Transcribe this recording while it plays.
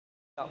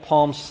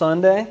Palm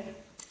Sunday.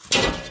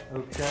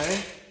 Okay.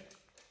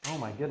 Oh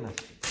my goodness.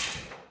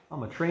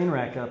 I'm a train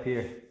wreck up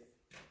here.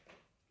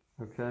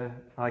 Okay.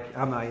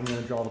 I'm not even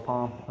going to draw the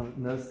palm on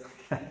this.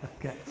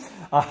 Okay.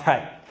 All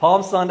right.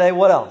 Palm Sunday.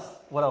 What else?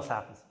 What else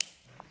happens?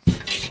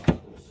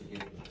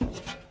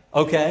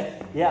 Okay.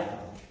 Yeah.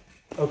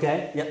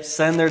 Okay. Yep.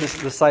 Send their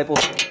disciples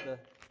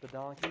the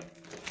donkey.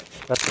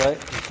 That's right.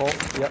 The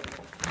colt. Yep.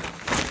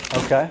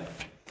 Okay.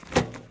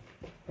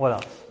 What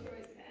else?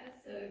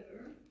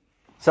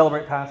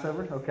 Celebrate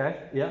Passover.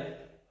 Okay.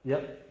 Yep.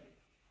 Yep.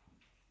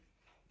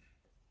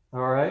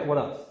 All right. What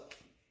else?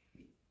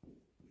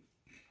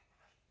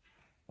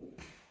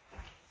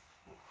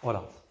 What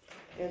else?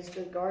 Goes to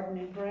the garden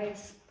and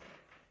prays.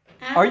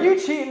 Are you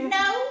cheating?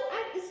 No,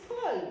 it's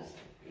closed.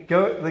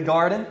 Go to the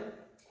garden.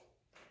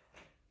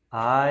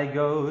 I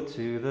go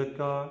to the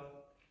garden.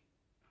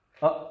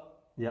 Oh,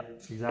 yeah,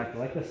 exactly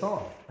like the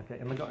song. Okay,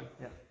 in the garden.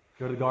 Yeah.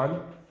 Go to the garden.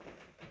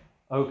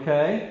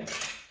 Okay.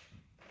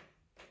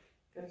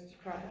 Goes to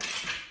trial.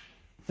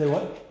 Say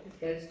what? It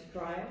goes to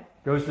trial.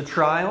 Goes to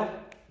trial.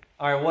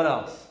 All right, what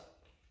else?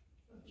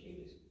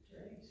 Judas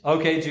betrays.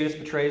 Okay, Judas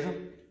betrays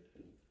him.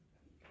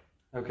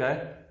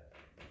 Okay.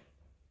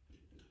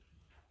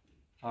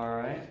 All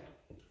right.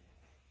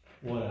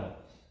 What else?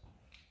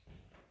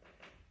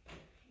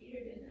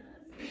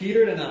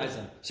 Peter denies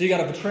him. So you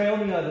got a betrayal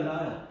and you got a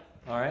denial.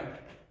 All right.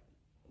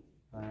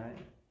 All right.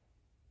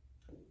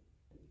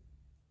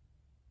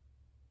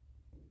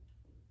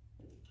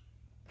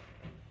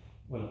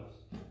 What else?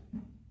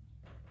 When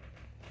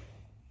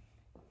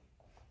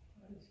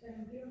he's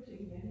found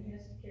guilty, then he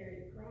has to carry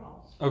the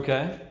cross.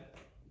 Okay.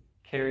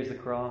 Carries the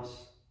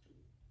cross.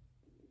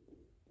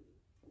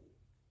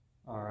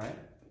 All right.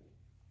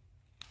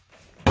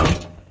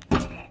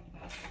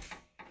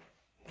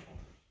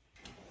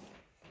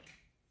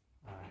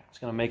 Just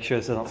going to make sure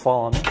this doesn't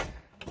fall on me.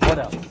 What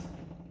else?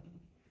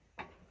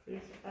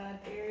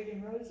 Crucified, buried,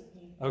 and rose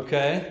again.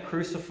 Okay.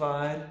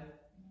 Crucified,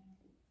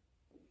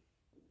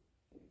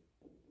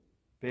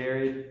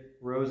 buried,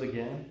 rose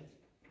again.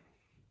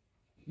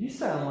 You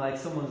sound like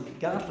someone's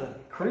got the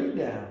creed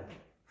down.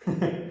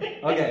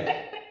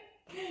 Okay.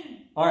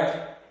 All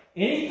right.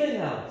 Anything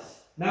else?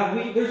 Now,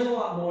 there's a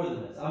lot more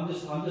than this. I'm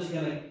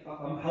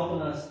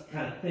helping us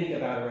kind of think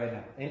about it right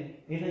now.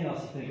 Anything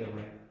else you think of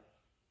right now?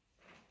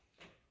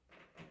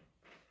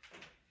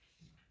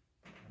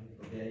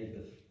 Forgave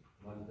the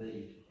one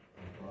thief.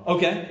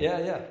 Okay.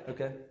 Yeah.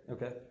 Okay.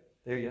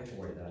 There you go.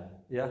 Before he died.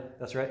 Yeah,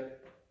 that's right.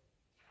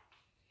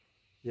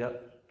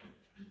 Yep.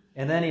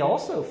 And then he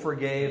also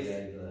forgave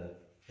the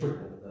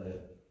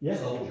yeah.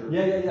 soldier.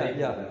 Yeah.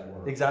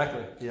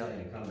 Exactly. Yeah.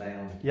 Saying, come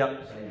down.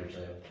 Yep. Save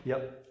yourself.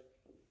 Yep.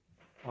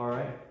 All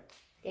right.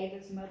 Gave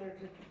his mother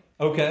to...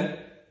 Okay.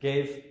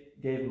 Gave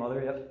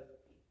mother.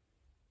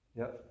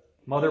 Yep.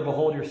 Mother,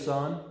 behold your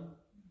son.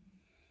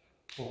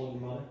 Behold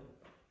your mother.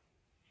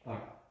 All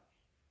right.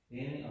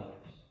 Any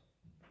others?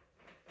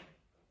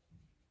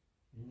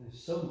 And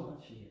there's so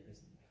much here,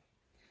 isn't there?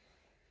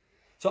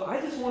 So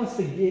I just want us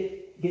to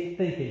get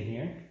thinking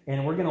here,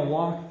 and we're going to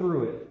walk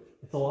through it.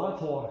 It's a lot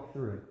to walk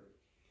through.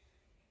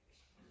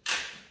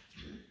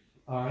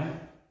 All right.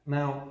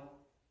 Now,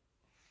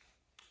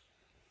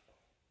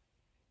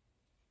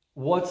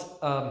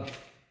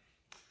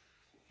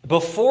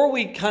 before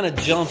we kind of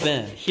jump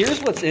in, here's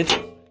what's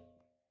interesting,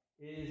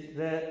 is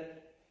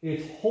that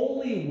it's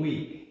Holy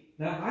Week.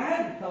 Now, I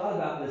hadn't thought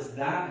about this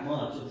that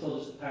much until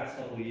just the past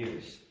couple of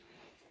years.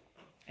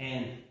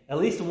 And at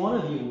least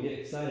one of you will get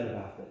excited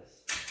about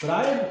this. But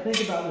I didn't think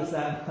about this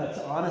that much,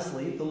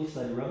 honestly, until we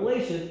studied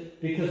Revelation,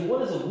 because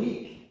what is a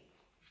week?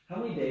 How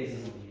many days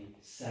is a week?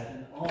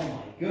 7. Oh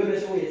my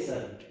goodness, we had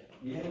 7.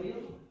 Yeah, we are.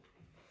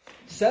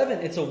 7,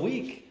 it's a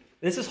week.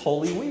 This is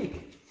Holy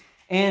Week.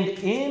 And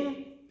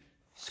in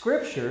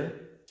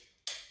Scripture,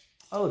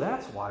 oh,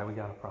 that's why we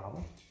got a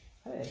problem.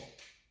 Hey.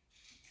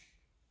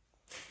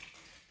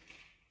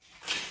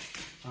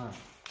 All right.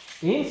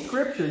 In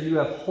Scripture, you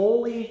have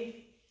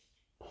holy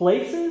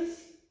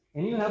places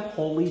and you have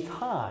holy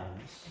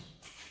times.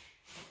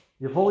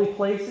 You have holy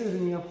places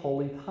and you have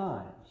holy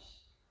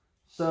times.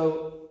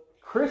 So,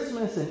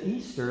 Christmas and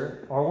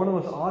Easter are one of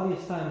the most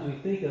obvious times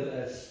we think of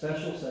as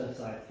special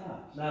set-aside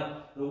times.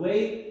 Now, the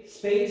way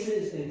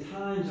spaces and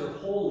times are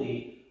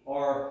holy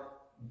are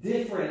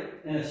different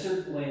in a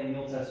certain way in the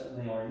Old Testament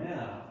than they are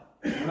now.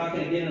 We're not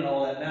going to get into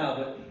all that now,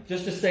 but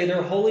just to say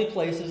they're holy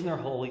places and they're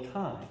holy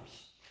times.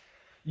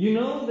 You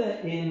know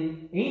that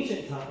in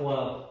ancient times,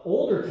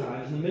 older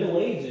times, in the Middle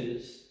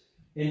Ages,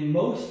 in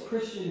most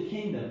Christian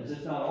kingdoms,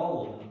 if not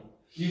all of them,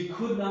 you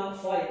could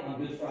not fight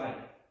on Good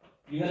Friday.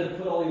 You had to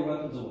put all your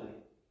weapons away.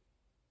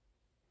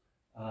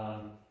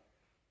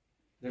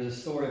 There's a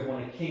story of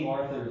one of King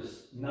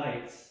Arthur's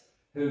knights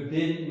who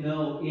didn't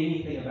know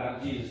anything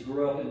about Jesus,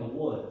 grew up in the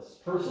woods,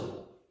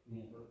 Percival.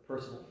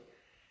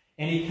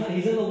 And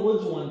he's in the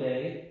woods one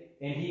day,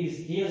 and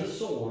he has a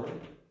sword,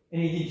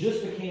 and he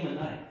just became a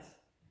knight.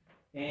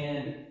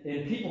 And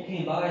people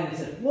came by and they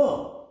said,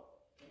 "Whoa,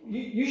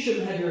 you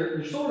shouldn't have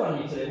your sword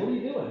on you today. What are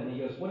you doing?" And he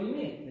goes, "What do you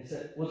mean?" They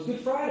said, "Well, it's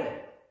Good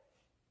Friday."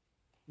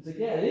 He's like,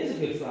 yeah, it is a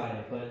Good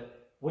Friday,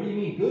 but what do you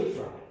mean Good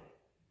Friday?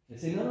 They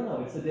say,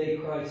 no, it's the day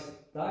Christ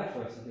died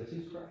for us. And he goes,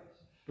 who's Christ?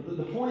 But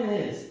the point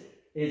is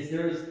it's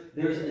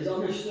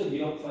understood you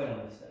don't fight on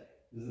this day.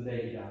 This is the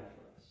day he died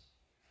for us.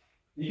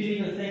 You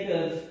can even think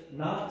of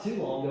not too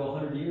long ago,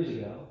 100 years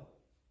ago,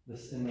 a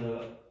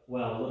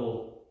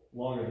little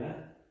longer than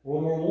that,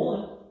 World War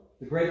I,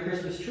 the Great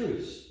Christmas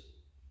Truce.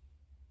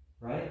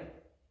 Right?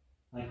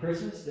 On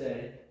Christmas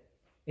Day.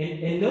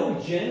 And no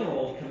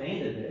general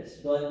commanded this,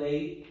 but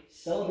they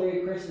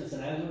celebrated Christmas,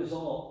 and as a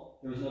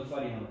result, there was no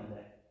fighting on that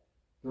day.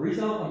 The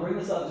reason I'm bringing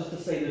this up is just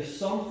to say there's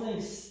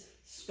something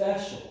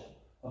special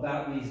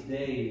about these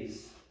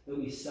days that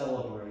we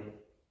celebrate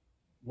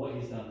what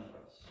he's done for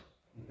us.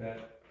 Okay?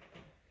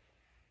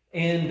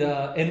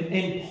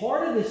 And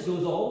part of this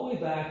goes all the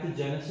way back to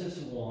Genesis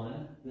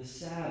 1, the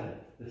Sabbath.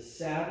 The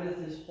Sabbath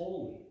is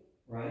holy,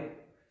 right?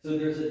 So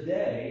there's a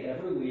day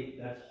every week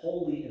that's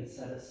holy and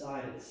set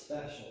aside. It's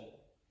special.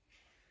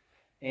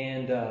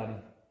 And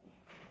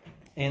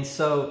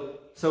so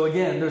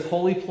again, there's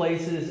holy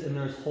places and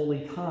there's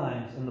holy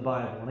times in the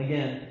Bible. And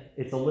again,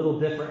 it's a little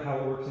different how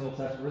it works in the Old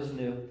Testament versus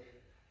New.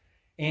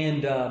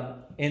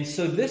 And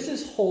so this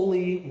is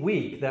Holy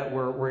Week that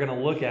we're going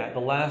to look at, the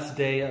last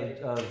day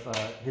of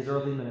his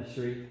earthly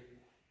ministry.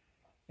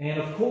 And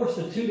of course,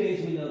 the 2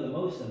 days we know the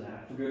most in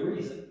that, for good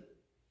reason,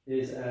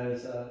 is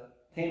as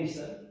Tammy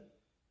said,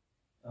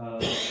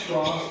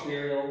 cross,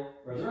 burial,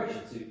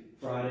 resurrection. So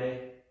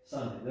Friday,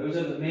 Sunday. Those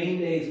are the main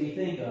days we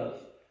think of.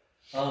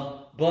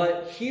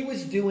 But he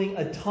was doing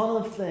a ton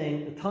of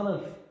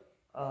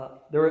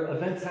there were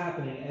events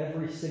happening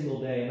every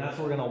single day, and that's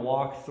what we're going to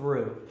walk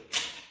through.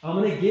 I'm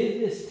going to give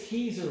this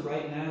teaser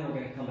right now, and we're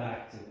going to come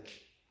back to it.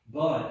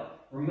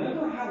 But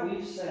remember how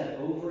we've said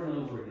over and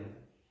over again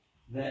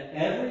that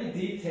every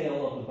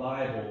detail of the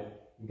Bible,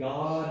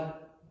 God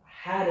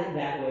had it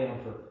that way on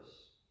purpose.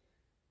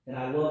 And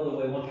I love the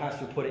way one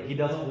pastor put it, he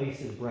doesn't waste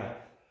his breath.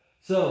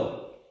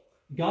 So,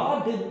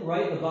 God didn't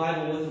write the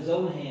Bible with his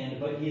own hand,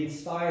 but he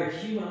inspired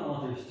human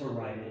authors to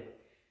write it.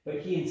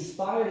 But he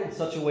inspired it in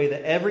such a way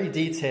that every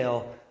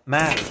detail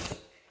matters.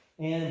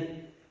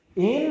 And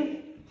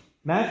in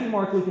Matthew,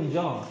 Mark, Luke, and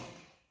John,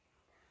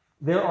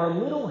 there are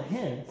little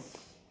hints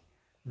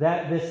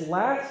that this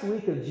last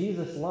week of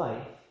Jesus'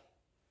 life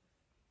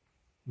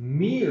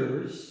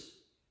mirrors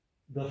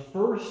the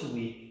first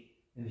week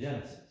in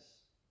Genesis.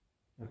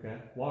 Okay?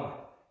 Why?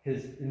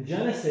 Because in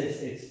Genesis,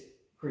 it's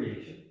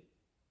creation.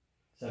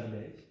 7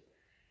 days.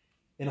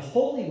 In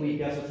Holy Week,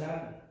 guess what's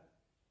happening?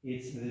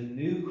 It's the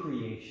new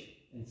creation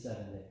in 7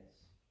 days.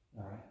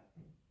 All right?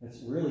 That's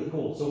really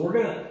cool. So we're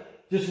going to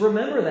just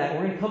remember that.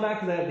 We're going to come back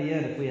to that at the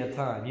end if we have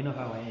time. You know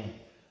how I am.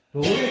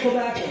 But we're going to come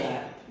back to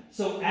that.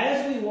 So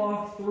as we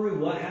walk through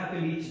what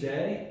happened each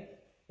day,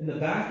 in the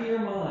back of your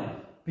mind,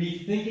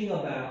 be thinking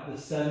about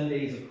the 7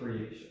 days of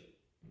creation.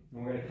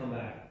 And we're going to come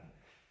back.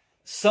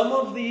 Some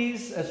of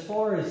these, as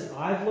far as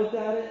I've looked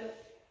at it,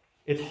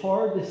 it's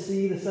hard to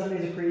see the 7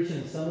 days of creation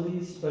in some of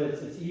these, but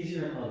it's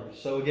easier in others.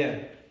 So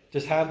again,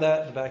 just have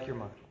that in the back of your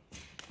mind.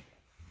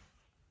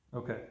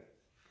 Okay.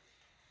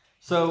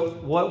 So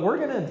what we're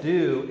going to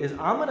do is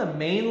I'm going to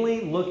mainly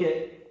look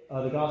at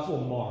the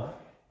Gospel of Mark.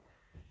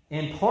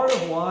 And part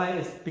of why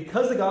is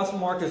because the Gospel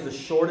of Mark is the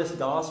shortest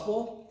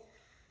Gospel,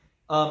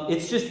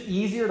 it's just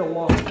easier to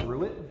walk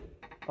through it.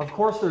 Of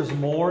course, there's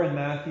more in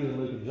Matthew and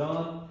Luke and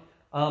John.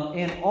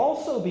 And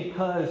also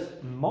because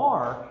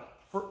Mark,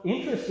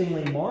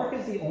 interestingly, Mark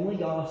is the only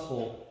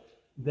Gospel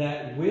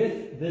that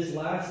with this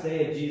last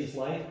day of Jesus'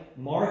 life,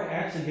 Mark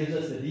actually gives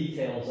us the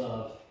details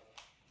of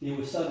it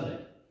was Sunday.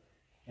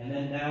 And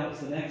then now it's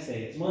the next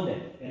day, it's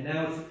Monday. And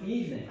now it's the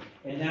evening.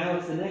 And now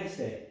it's the next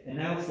day. And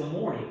now it's the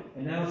morning.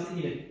 And now it's the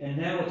evening. And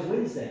now it's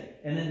Wednesday.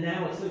 And then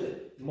now it's Thursday.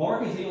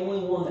 Mark is the only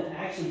one that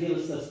actually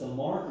gives us the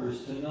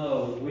markers to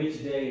know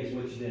which day is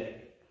which day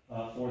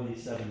for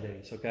these 7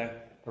 days, okay?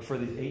 Or for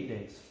these 8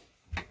 days.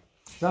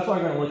 So that's why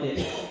we're going to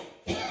look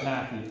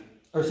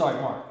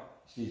at Mark.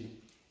 Excuse me.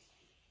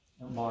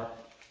 Mark.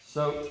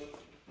 So,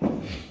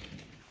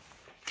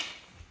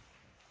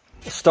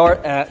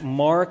 start at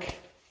Mark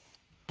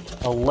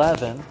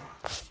 11.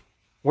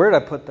 Where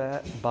did I put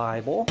that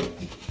Bible?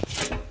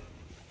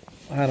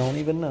 I don't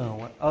even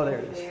know. Oh, there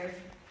it is.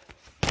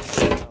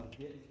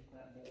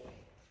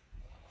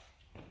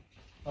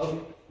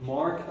 Oh,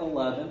 Mark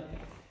 11.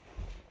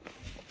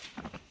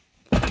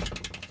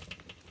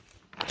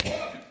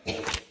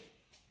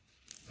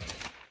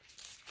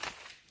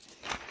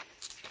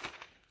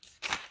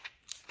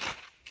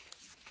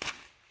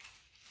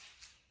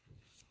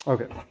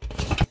 Okay.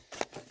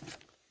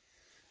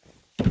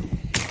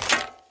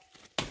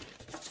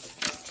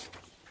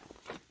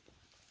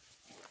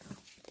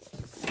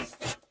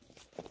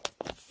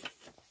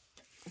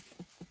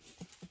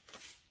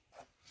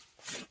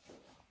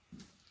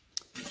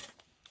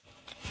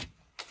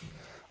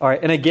 All right,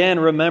 and again,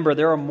 remember,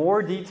 there are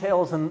more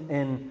details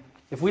in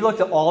if we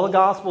looked at all the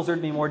Gospels,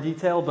 there'd be more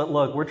detail, but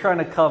look, we're trying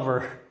to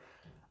cover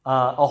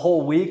a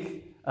whole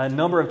week, a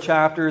number of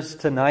chapters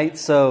tonight,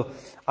 so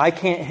I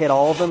can't hit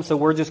all of them, so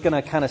we're just going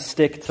to kind of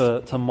stick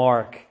to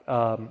Mark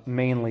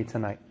mainly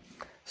tonight.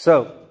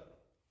 So,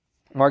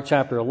 Mark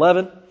chapter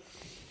 11.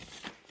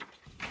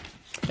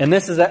 And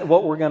this is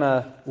what we're going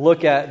to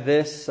look at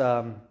this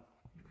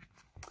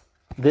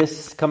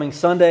coming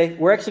Sunday.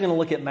 We're actually going to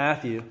look at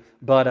Matthew,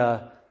 but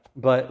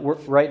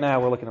right now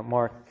we're looking at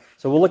Mark.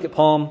 So we'll look at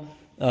Palm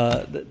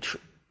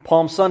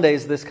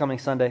Sundays this coming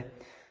Sunday.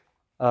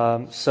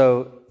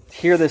 So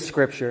hear this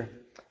scripture.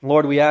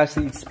 Lord, we ask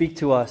that you speak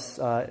to us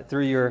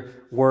through your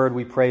word,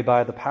 we pray,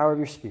 by the power of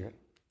your Spirit.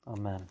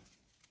 Amen.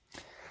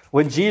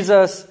 When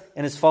Jesus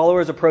and his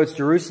followers approached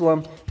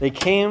Jerusalem, they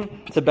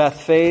came to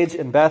Bethphage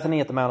and Bethany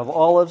at the Mount of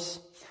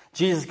Olives.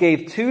 Jesus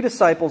gave 2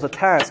 disciples a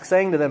task,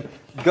 saying to them,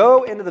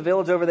 "Go into the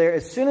village over there.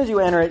 As soon as you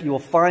enter it, you will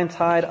find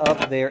tied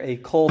up there a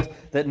colt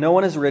that no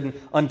one has ridden.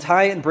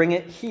 Untie it and bring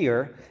it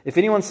here. If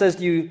anyone says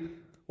to you,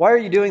 'Why are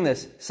you doing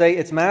this?' say,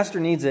 'Its master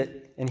needs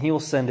it,' and he will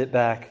send it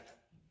back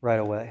right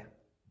away."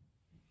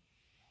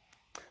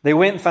 They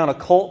went and found a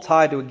colt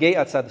tied to a gate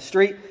outside the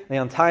street. They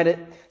untied it.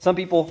 Some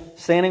people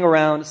standing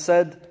around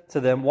said to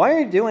them, what are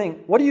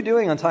you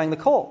doing untying the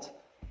colt?"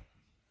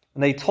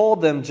 And they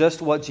told them just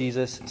what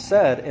Jesus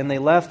said, and they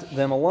left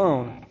them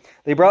alone.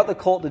 They brought the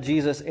colt to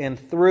Jesus and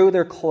threw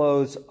their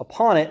clothes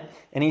upon it,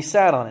 and he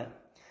sat on it.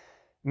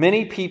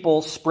 Many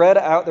people spread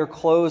out their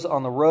clothes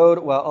on the road,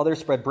 while others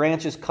spread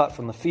branches cut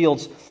from the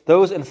fields.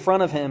 Those in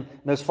front of him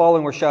and those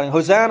following were shouting,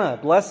 "Hosanna!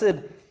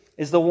 Blessed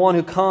is the one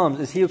who comes,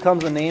 is he who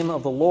comes in the name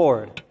of the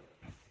Lord.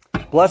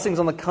 Blessings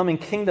on the coming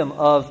kingdom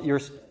of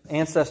your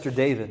ancestor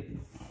David.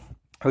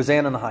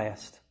 Hosanna in the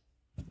highest."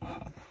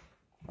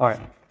 All right.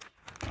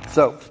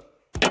 So,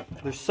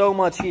 there's so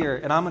much here,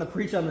 and I'm going to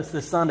preach on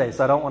this Sunday,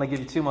 so I don't want to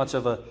give you too much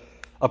of a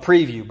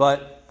preview.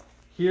 But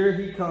here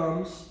he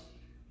comes.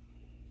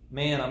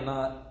 Man, I'm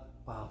not.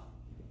 Wow.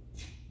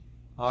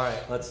 All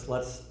right. Let's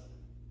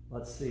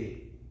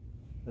see.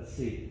 Let's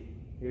see.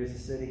 Here's the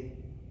city.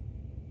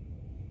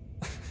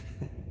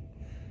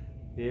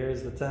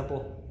 Here's the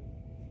temple.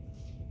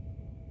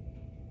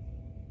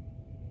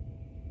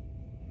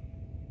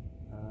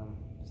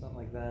 Something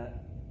like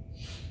that.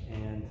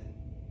 And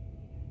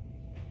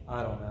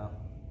I don't know.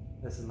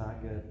 This is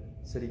not good.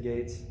 City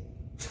gates.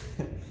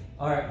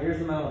 All right, here's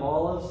the Mount of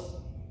Olives.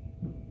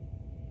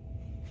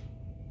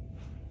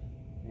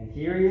 And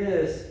here he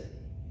is.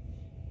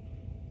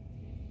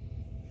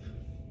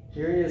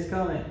 Here he is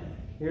coming.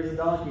 Here's the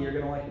donkey. You're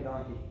going to like the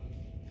donkey.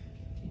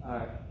 All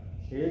right,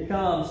 here he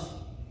comes.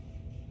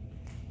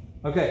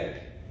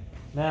 Okay,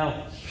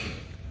 now,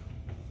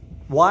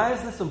 why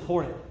is this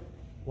important?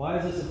 Why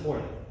is this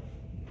important?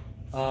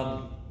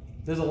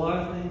 There's a lot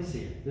of things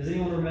here. Does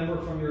anyone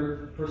remember from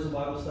your personal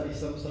Bible study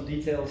some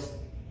details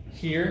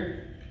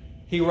here?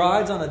 He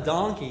rides on a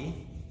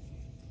donkey.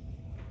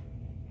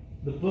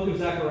 The book of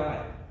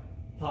Zechariah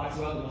talks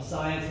about the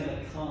Messiah is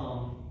going to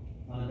come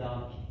on a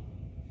donkey.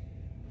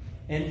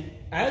 And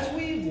as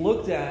we've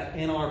looked at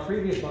in our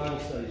previous Bible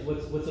studies,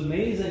 what's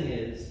amazing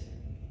is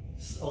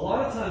a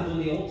lot of times when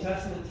the Old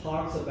Testament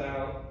talks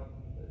about,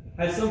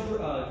 has some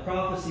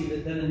prophecy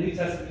that then the New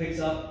Testament picks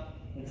up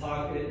and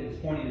is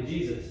pointing to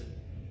Jesus.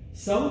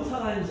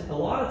 Sometimes, a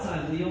lot of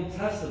times, the Old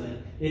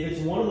Testament, if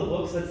it's one of the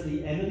books that's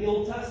the end of the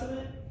Old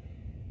Testament,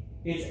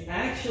 it's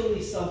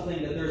actually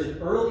something that there's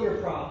an earlier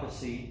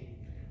prophecy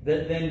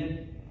that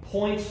then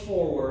points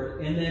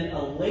forward, and then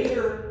a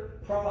later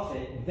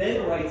prophet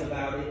then writes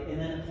about it, and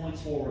then it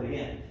points forward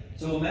again.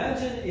 So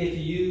imagine if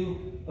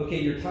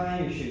you're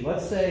tying your shoe.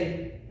 Let's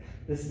say,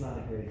 this is not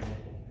a great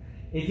example.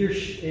 If you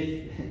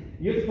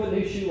have to put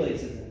new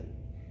shoelaces in,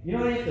 you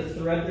know how you have to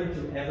thread them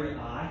through every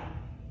eye?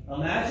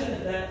 Imagine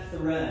if that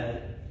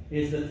thread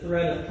is the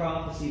thread of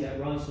prophecy that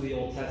runs through the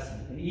Old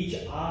Testament. And each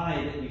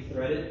eye that we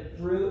thread it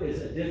through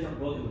is a different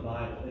book of the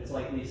Bible. It's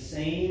like these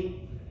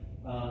same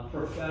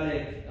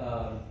prophetic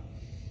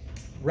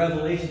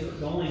revelations are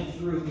going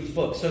through each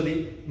book. So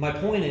my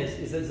point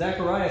is that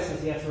Zechariah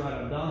says he has to ride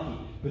on a donkey.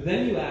 But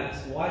then you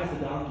ask, why does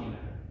the donkey matter?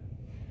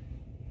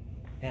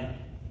 And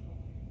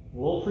a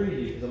little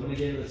preview, because I'm going to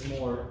get into this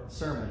more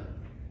sermon.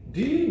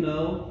 Do you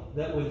know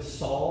that when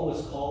Saul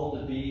was called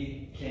to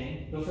be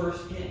king, the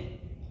first king,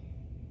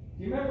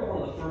 do you remember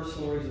one of the first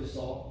stories of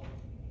Saul?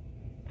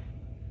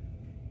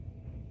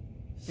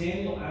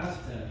 Samuel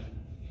asked him,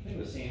 I think it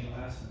was Samuel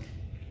asked him,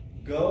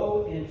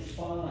 go and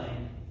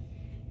find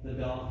the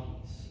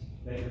donkeys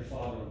that your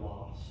father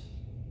lost.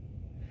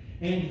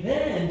 And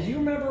then, do you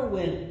remember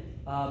when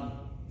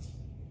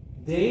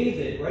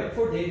David, right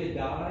before David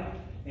died,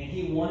 and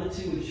he wanted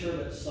to ensure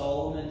that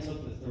Solomon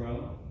took the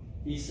throne,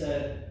 he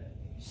said,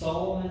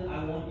 Solomon,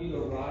 I want you to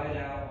ride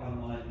out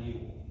on my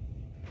mule.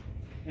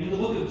 In the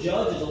book of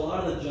Judges, a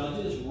lot of the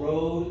judges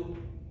rode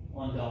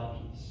on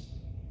donkeys.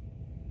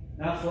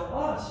 Now for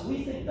us,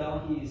 we think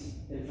donkeys,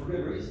 and for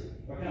good reason,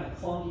 are kind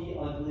of clunky,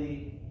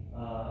 ugly,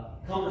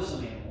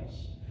 cumbersome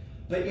animals.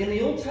 But in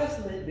the Old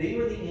Testament, they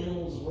were the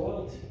animals of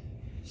royalty.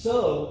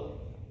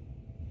 So,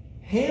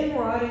 him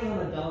riding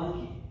on a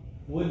donkey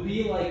would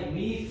be like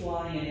me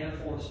flying an Air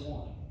Force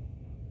One.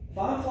 If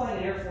I'm flying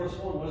an Air Force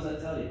One, what does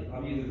that tell you?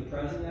 I'm either the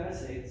President of the United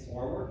States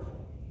or I work for him.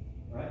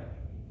 Right?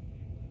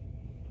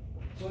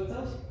 That's what it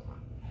tells you.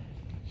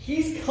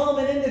 He's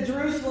coming into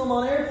Jerusalem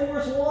on Air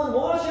Force One.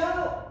 Watch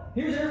out!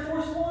 Here's Air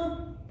Force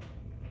One.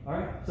 All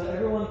right? So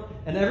everyone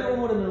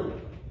would have known it.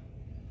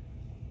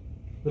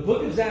 The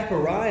book of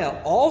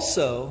Zechariah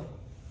also,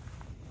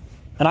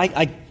 and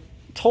I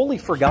totally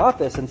forgot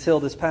this until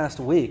this past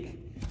week,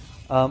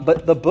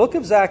 but the book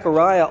of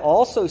Zechariah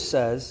also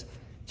says,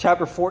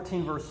 chapter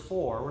 14, verse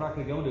 4, we're not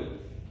going to go into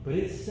it, but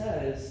it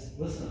says,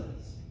 listen to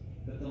this,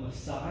 that the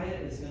Messiah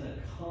is going to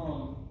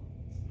come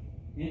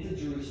into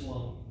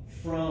Jerusalem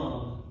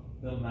from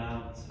the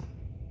Mount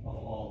of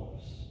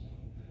Olives.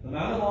 The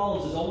Mount of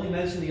Olives is only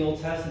mentioned in the Old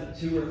Testament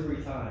 2 or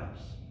 3 times.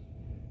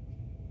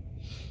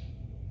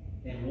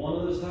 And one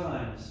of those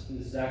times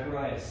is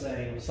Zechariah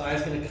saying the Messiah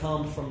is going to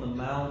come from the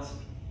Mount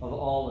of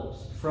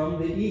Olives, from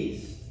the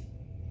east.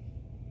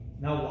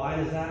 Now, why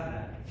does that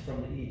matter? It's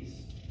from the east.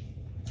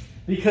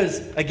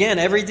 Because, again,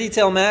 every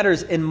detail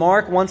matters. And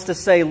Mark wants to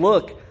say,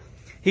 look,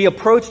 he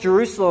approached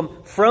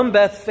Jerusalem from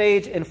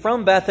Bethphage and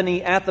from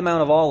Bethany at the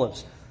Mount of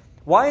Olives.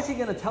 Why is he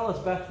going to tell us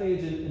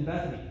Bethphage and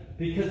Bethany?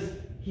 Because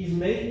he's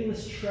making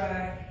this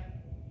track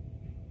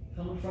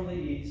coming from the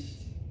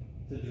east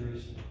to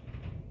Jerusalem.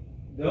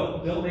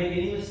 Don't make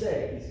any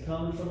mistake. He's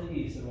coming from the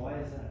east. And why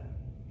is that?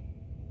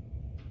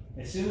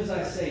 As soon as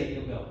I say it,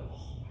 you'll go,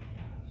 oh my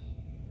gosh.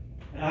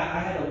 And I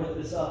had to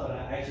look this up, and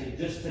I actually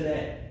just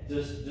today,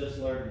 just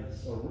learned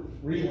this, or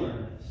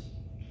relearned this.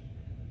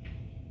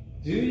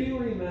 Do you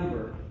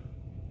remember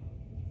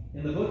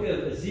in the book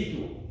of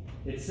Ezekiel,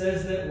 it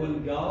says that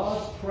when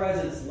God's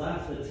presence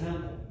left the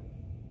temple,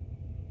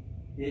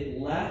 it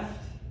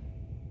left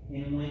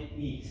and went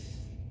east.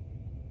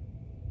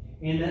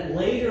 And that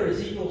later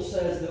Ezekiel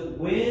says that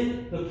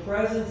when the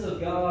presence of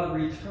God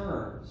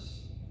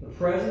returns, the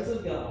presence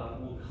of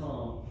God will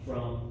come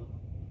from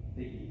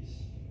the east.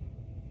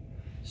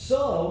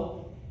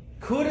 So,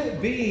 could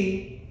it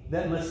be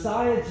that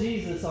Messiah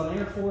Jesus on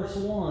Air Force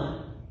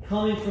One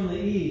coming from the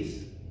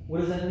east,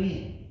 what does that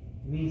mean?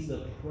 It means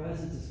the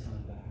presence is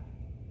coming back.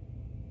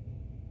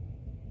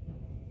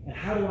 And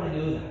how do I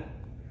know that?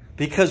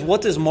 Because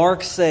what does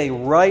Mark say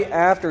right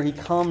after he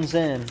comes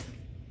in?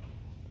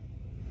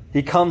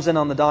 He comes in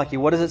on the donkey.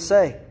 What does it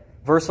say?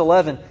 Verse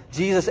 11.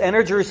 Jesus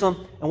entered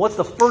Jerusalem, and what's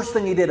the first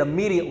thing he did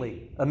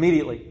immediately?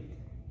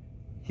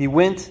 He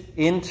went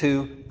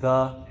into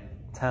the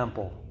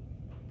temple.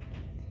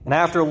 And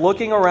after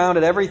looking around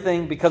at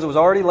everything, because it was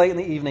already late in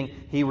the evening,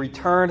 he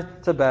returned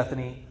to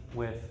Bethany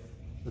with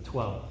the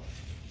 12.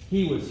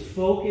 He was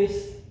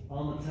focused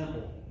on the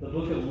temple. The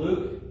book of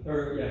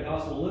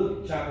Gospel of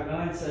Luke, chapter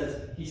 9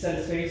 says he set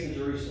his face in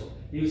Jerusalem.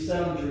 He was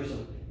set on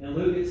Jerusalem. In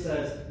Luke it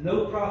says,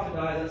 no prophet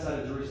dies outside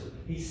of Jerusalem.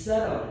 He's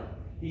set on it.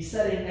 He's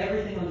setting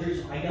everything on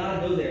Jerusalem. I got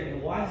to go there.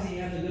 And why does he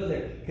have to go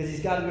there? Because he's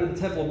got to go to the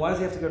temple. And why does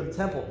he have to go to the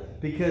temple?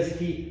 Because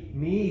he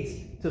needs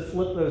to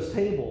flip those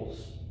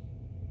tables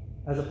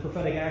as a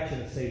prophetic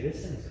action and say,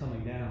 this thing's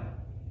coming down.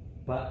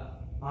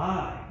 But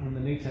I am the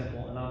new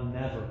temple, and I'm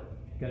never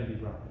going to be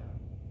brought down.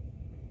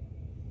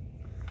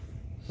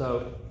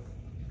 So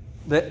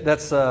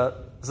that's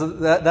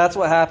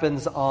what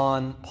happens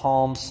on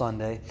Palm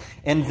Sunday.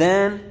 And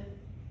then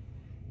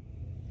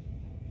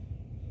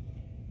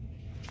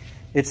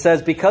it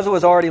says, because it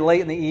was already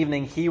late in the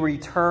evening, he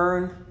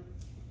returned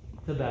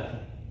to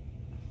Bethany.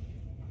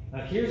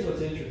 Now here's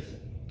what's interesting.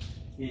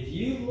 If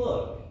you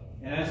look,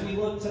 and as we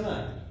look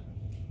tonight,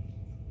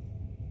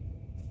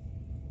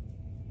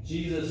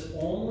 Jesus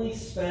only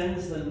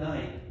spends the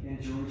night in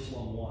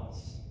Jerusalem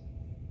once.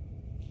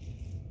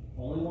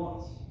 Only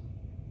once.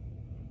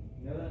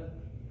 You know that?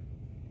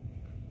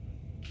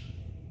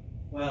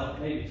 Well,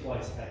 maybe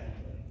twice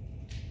technically.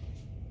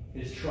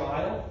 His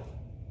trial,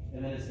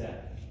 and then his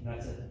death. And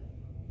that's it.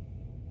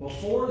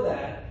 Before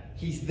that,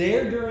 he's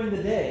there during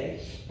the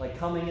day, like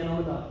coming in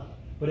on the donkey.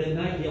 But at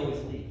night, he always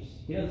leaves.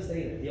 He doesn't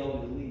stay there. He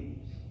always leaves.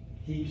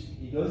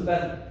 He goes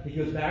back. He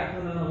goes back to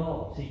the Mount of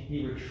Olives.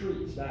 He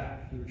retreats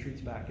back. He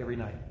retreats back every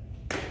night.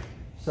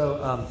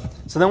 So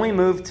then we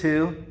move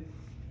to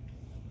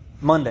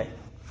Monday.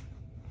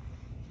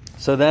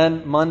 So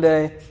then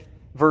Monday,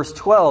 verse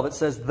 12, it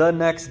says the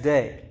next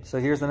day. So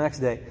here's the next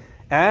day.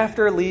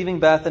 After leaving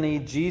Bethany,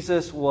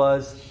 Jesus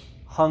was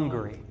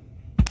hungry.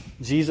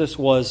 Jesus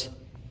was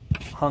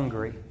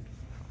hungry,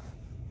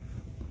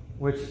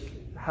 which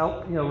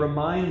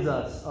reminds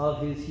us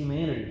of his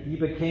humanity. He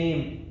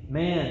became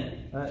man,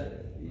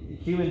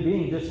 human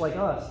being just like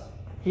us.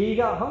 He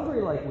got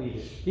hungry like we do.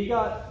 He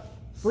got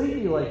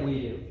sleepy like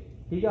we do.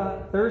 He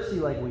got thirsty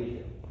like we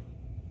do.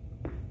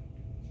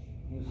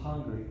 He was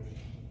hungry.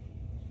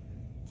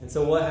 And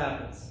so what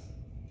happens?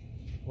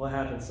 What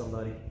happens,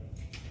 somebody?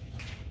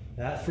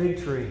 That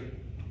fig tree.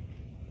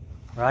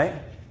 Right?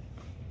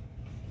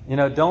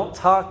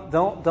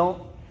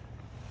 Don't.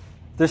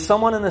 There's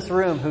someone in this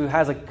room who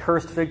has a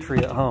cursed fig tree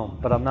at home,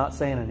 but I'm not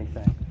saying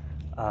anything.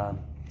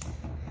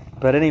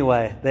 But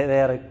anyway, they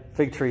had a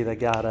fig tree that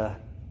got a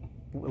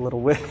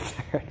little whip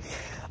there.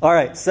 All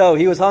right, so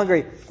he was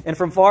hungry, and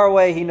from far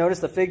away he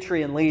noticed a fig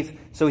tree and leaf,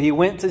 so he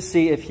went to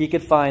see if he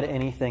could find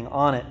anything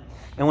on it.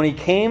 And when he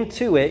came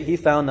to it, he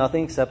found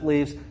nothing except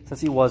leaves,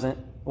 since it wasn't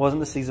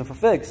the season for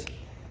figs.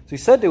 So he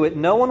said to it,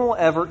 no one will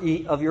ever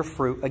eat of your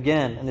fruit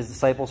again. And his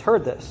disciples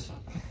heard this.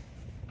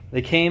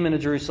 They came into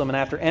Jerusalem, and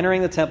after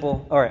entering the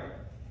temple... All right,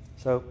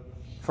 so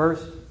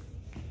first,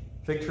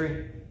 fig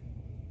tree.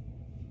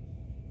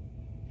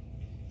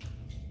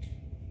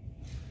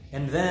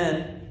 And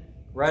then,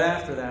 right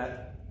after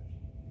that,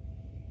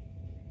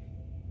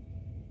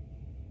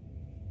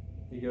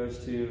 he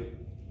goes to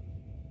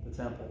the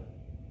temple.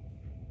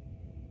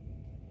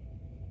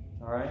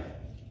 All right?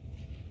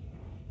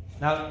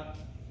 Now,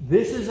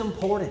 this is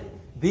important.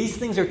 These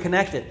things are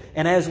connected.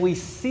 And as we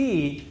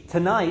see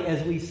tonight,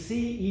 as we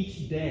see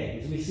each day,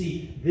 as we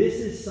see this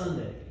is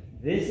Sunday,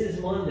 this is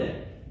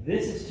Monday,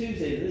 this is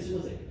Tuesday, this is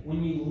Wednesday.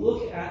 When you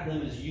look at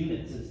them as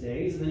units, as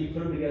days, and then you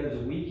put them together as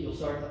a week, you'll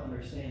start to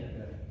understand it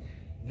better.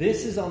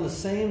 This is on the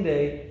same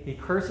day he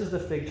curses the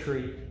fig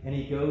tree and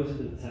he goes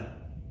into the temple.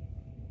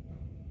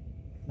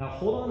 Now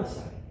hold on a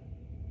second.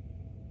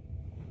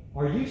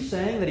 Are you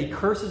saying that he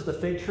curses the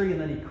fig tree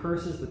and then he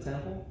curses the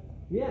temple?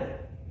 Yeah.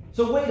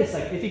 So wait a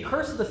second. If he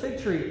curses the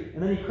fig tree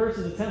and then he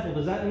curses the temple,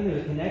 does that mean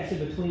there's a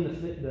connection between the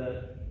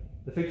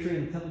fig tree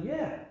and the temple?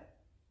 Yeah.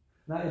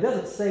 Now it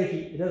doesn't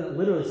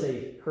literally say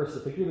he cursed the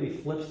fig tree, but he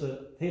flips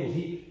the tables.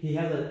 He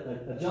has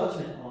a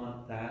judgment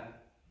on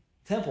that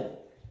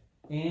temple.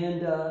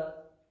 And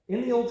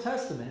in the Old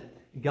Testament,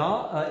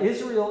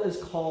 Israel is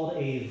called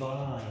a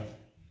vine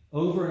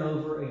over and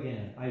over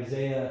again.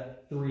 Isaiah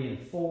 3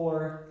 and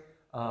 4,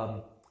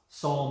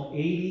 Psalm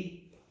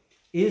 80.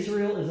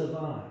 Israel is a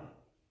vine.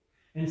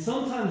 And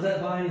sometimes that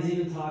vine is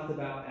even talked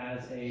about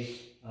as a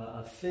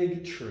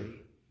fig tree.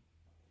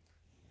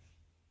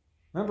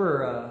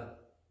 Remember,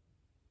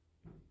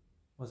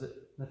 was it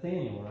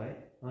Nathaniel, right?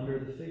 Under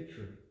the fig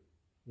tree.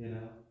 You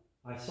know,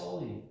 I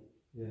saw you,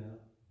 you know.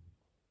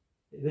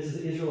 This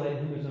is the Israelite in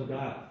whom there's no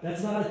God.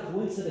 That's not a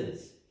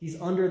coincidence. He's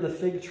under the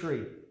fig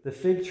tree. The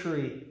fig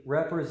tree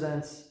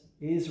represents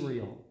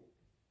Israel.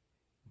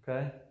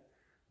 Okay?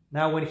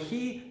 Now, what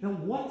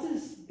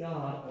does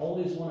God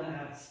always want to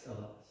ask of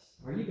us?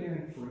 Are you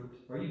bearing fruit?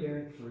 Are you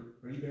bearing fruit?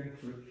 Are you bearing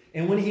fruit?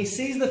 And when he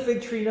sees the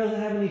fig tree doesn't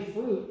have any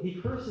fruit, he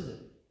curses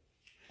it.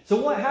 So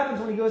what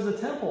happens when he goes to the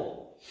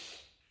temple?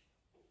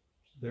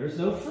 There's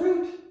no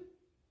fruit.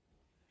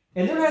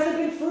 And there hasn't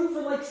been fruit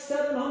for like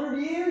 700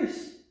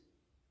 years.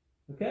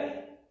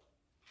 Okay?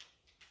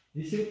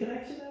 Do you see the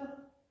connection now?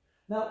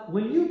 Now,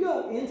 when you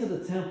go into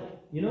the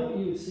temple, you know what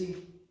you would see?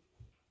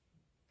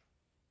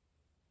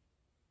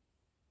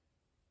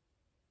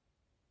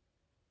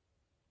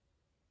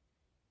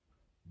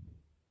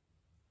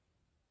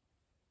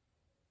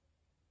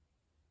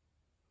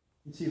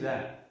 You see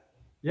that.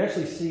 You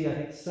actually see, I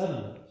think, 7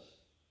 of those.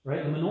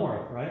 Right? The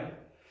menorah, right?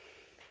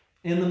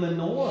 And the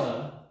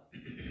menorah,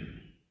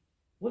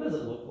 what does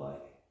it look like?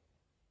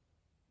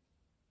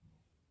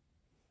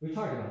 We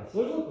talked about this.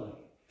 What does it look like?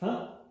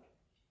 Huh?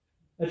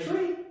 A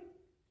tree.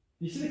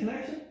 Do you see the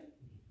connection?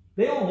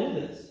 They all knew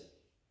this.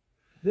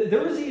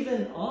 There was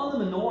even on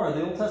the menorah,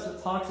 the Old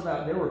Testament talks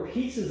about there were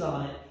pieces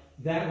on it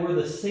that were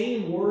the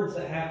same words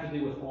that have to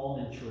do with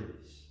almond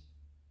trees.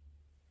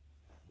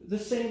 The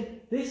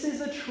same, this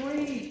is a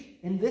tree,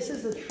 and this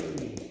is a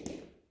tree.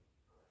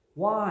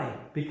 Why?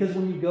 Because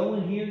when you go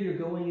in here, you're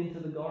going into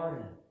the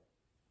garden.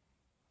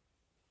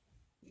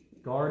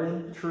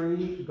 Garden,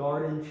 tree.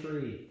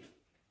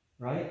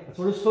 Right? That's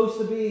what it's supposed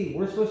to be.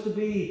 We're supposed to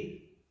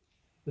be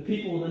the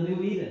people in the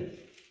new Eden.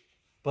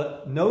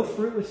 But no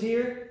fruit was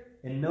here,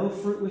 and no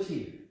fruit was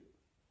here.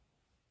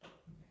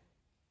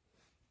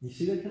 You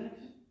see that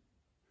connection?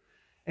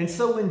 And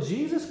so when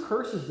Jesus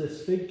curses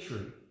this fig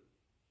tree,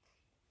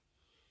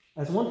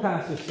 as one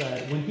pastor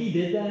said, when he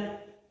did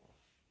that,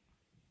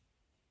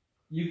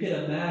 you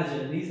can imagine,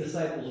 and these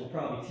disciples were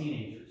probably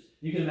teenagers,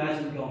 you can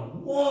imagine them going,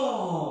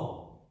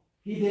 whoa,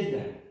 he did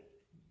that.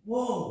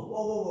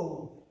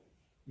 Whoa.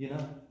 You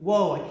know?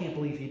 Whoa, I can't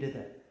believe he did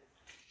that.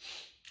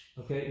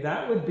 Okay,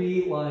 that would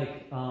be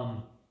like,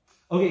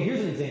 okay,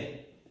 here's an example.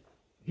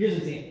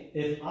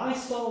 If I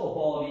saw a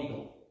bald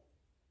eagle,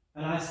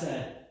 and I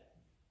said,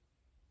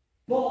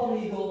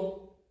 bald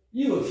eagle,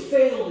 you have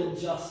failed in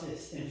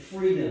justice and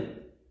freedom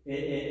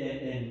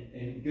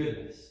and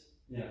goodness.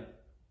 Yeah.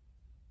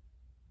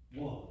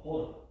 Whoa,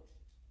 hold on.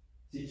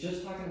 Is he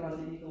just talking about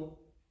the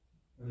eagle?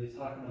 Or is he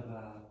talking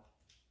about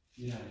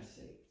the United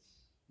States?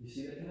 You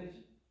see that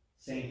connection?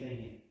 Same thing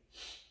here.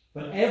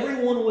 But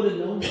everyone would have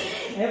known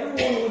it.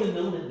 Everyone would have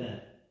known it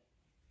then.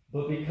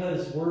 But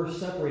because we're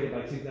separated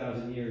by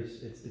 2,000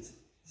 years,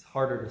 it's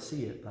harder to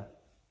see it,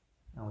 but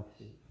now we can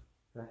see it.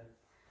 Okay?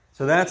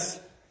 So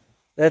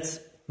that's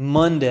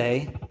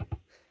Monday.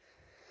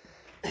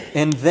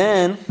 And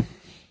then,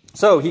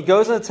 so he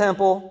goes in the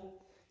temple.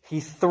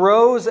 He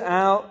throws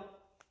out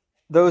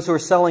those who are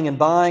selling and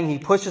buying. He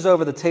pushes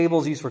over the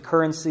tables used for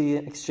currency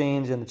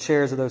exchange and the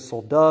chairs of those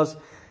sold doves.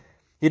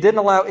 He didn't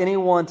allow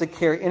anyone to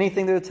carry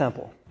anything to the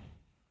temple.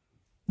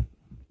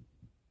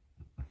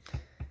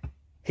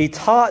 He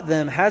taught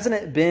them, hasn't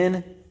it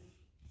been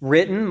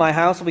written, my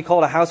house will be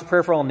called a house of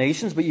prayer for all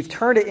nations, but you've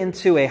turned it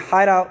into a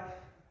hideout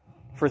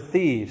for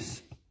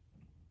thieves,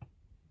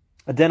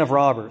 a den of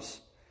robbers.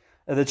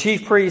 The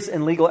chief priests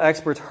and legal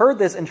experts heard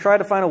this and tried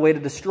to find a way to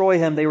destroy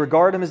him. They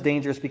regarded him as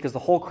dangerous because the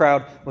whole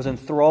crowd was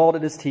enthralled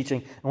at his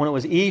teaching. And when it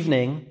was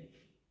evening,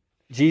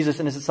 Jesus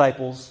and his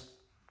disciples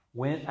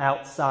went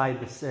outside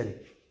the city.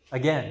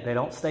 Again, they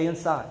don't stay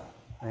inside.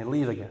 They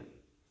leave again.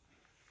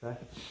 Okay?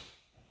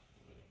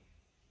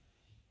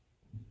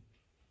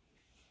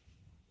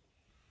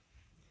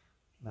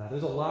 Now,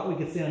 there's a lot we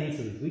could say on each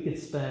of these. We could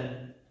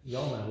spend,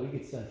 y'all know, we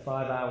could spend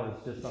 5 hours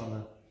just on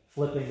the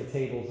flipping the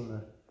tables in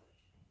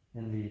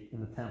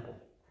the temple.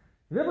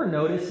 Have you ever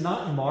noticed,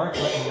 not in Mark,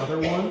 but in the other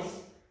ones,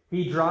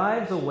 he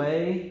drives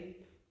away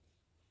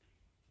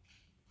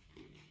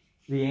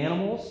the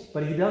animals,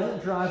 but he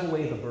doesn't drive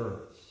away the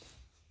birds.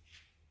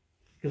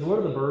 Because what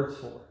are the birds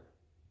for?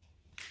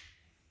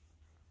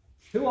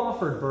 Who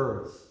offered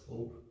birds?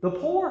 The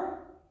poor.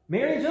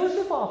 Mary and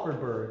Joseph offered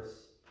birds.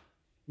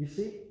 You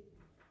see?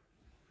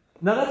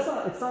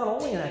 Now it's not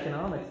only an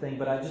economic thing,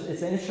 but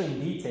it's an interesting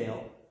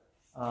detail.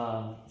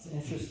 It's an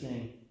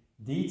interesting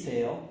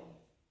detail.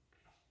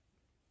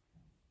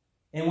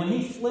 And when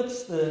he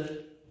flips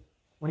the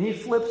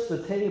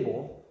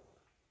table,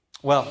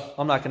 well,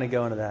 I'm not going to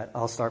go into that.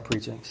 I'll start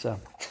preaching. So,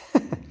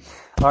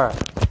 all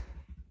right.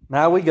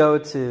 Now we go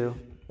to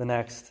the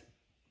next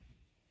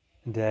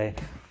day.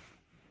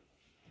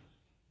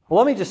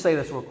 Well, let me just say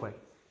this real quick.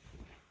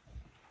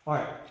 All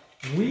right.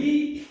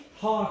 We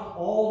talk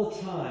all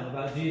the time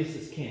about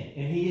Jesus as king,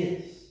 and he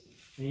is.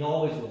 And he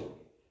always will.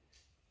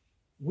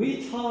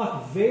 We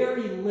talk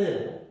very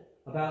little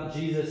about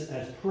Jesus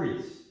as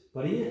priest,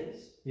 but he is.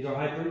 He's our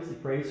high priest. He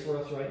prays for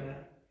us right now.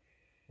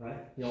 Right?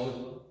 He always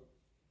will.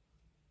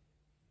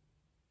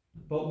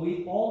 But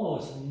we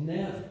almost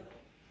never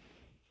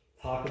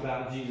talk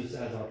about Jesus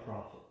as our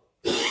prophet.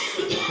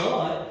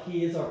 But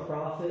he is our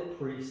prophet,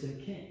 priest,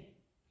 and king.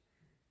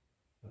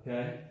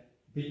 Okay?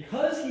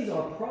 Because he's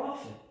our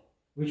prophet,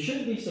 we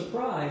shouldn't be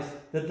surprised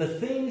that the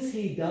things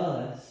he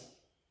does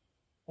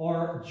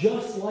are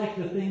just like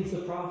the things the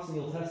prophets in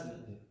the Old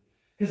Testament do.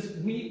 Because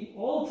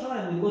all the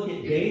time we look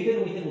at David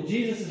and we think, well,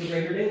 Jesus is a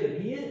greater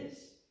David. He is.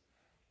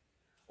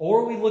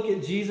 Or we look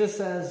at Jesus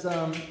as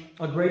a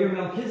greater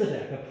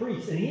Melchizedek, a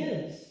priest, and he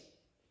is.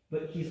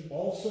 But he's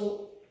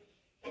also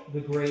the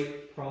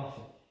great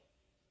prophet.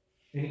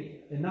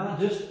 And not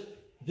just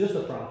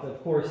a prophet.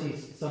 Of course,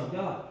 he's the Son of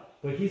God.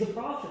 But he's a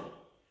prophet.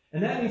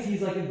 And that means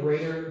he's like a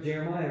greater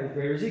Jeremiah, or a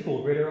greater Ezekiel,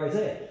 a greater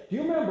Isaiah. Do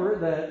you remember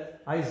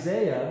that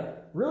Isaiah,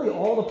 really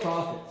all the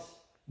prophets,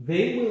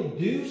 they will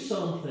do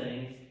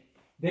something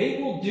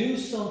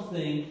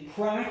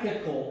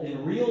practical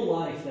in real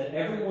life that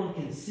everyone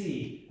can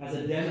see as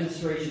a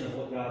demonstration of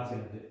what God's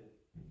going to do.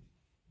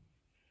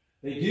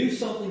 They do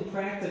something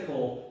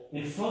practical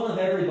in front of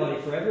everybody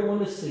for everyone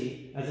to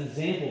see as an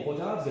example of what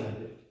God's going to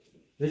do.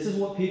 This is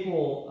what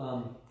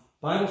people,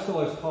 Bible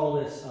scholars call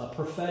this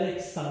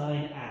prophetic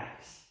sign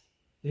acts.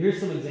 So here's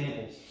some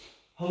examples.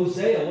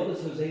 Hosea, what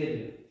does Hosea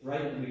do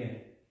right at the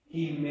beginning?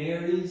 He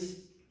marries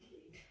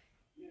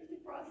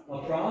a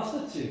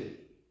prostitute.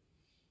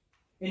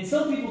 And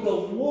some people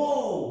go,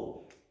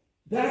 whoa,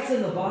 that's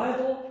in the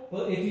Bible?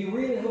 But if you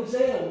read it,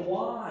 Hosea,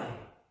 why?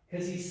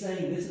 Because he's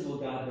saying this is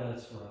what God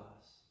does for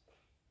us.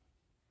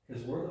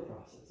 Because we're the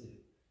prostitute.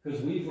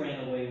 Because we've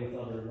ran away with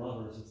other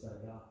lovers instead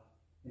of God.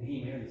 And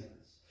he marries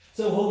us.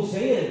 So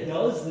Hosea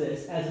does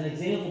this as an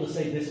example to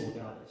say this is what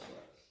God does for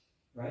us.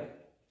 Right?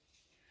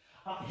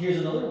 Here's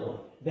another one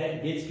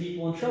that gets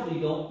people in trouble. You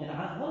don't, and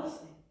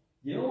honestly,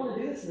 you don't want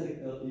to do this in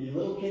a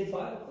little kid's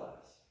Bible class.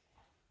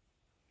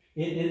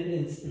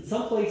 In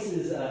some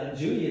places in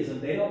Judaism,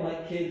 they don't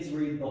let kids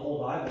read the whole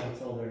Bible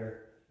until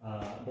they're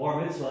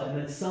bar mitzvah, and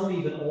then some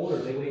even older,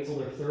 they wait till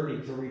they're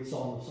 30 to read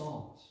Song of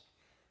Songs.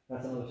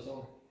 That's another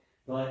story.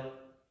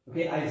 But,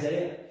 okay,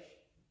 Isaiah.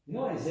 You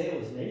know Isaiah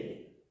was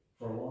naked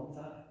for a long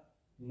time.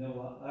 You know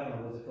what? I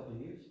don't know, was it a couple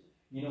of years?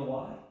 You know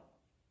why?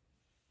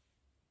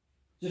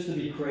 Just to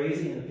be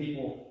crazy and the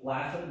people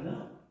laugh at him?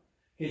 No.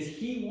 Because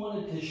he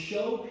wanted to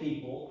show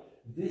people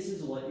this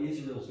is what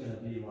Israel's going to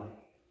be like.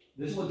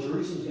 This is what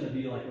Jerusalem's going to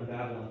be like when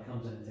Babylon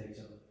comes in and takes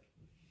over.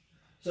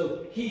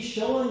 So he's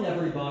showing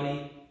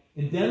everybody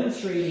and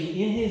demonstrating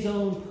in his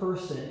own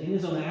person, in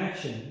his own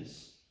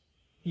actions,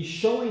 he's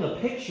showing a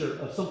picture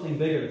of something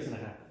bigger that's going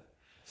to happen.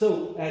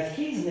 So as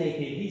he's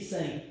naked, he's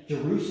saying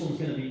Jerusalem's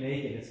going to be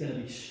naked. It's going to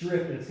be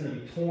stripped, and it's going to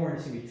be torn,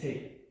 it's going to be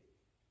taken.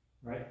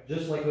 Right?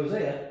 Just like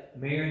Hosea,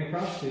 marrying a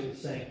prostitute,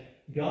 is saying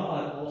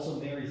God also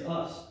marries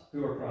us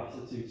who are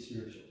prostitutes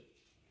spiritually.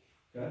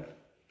 Okay?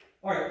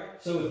 All right,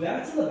 so if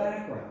that's in the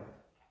background,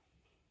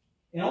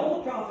 and all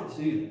the prophets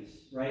do this,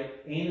 right?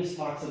 Amos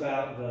talks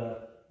about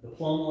the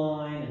plumb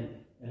line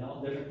and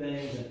all different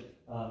things,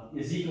 and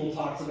Ezekiel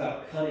talks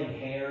about cutting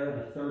hair,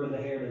 and a third of the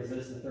hair does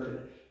this, and a third of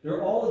it.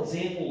 They're all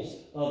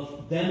examples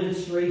of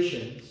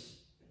demonstrations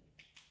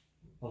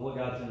of what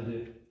God's going to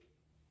do.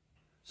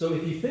 So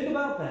if you think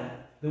about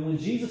that, then when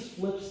Jesus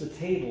flips the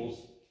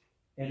tables,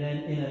 and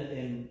then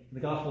in the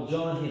Gospel of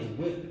John, he has a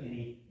whip, and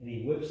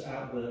he whips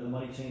out the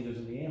money changers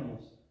and the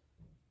animals.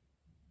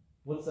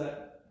 What's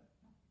that?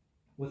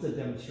 What's a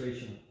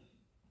demonstration of?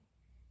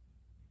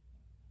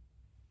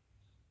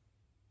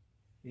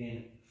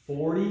 In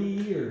 40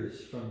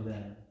 years from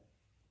then,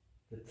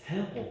 the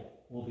temple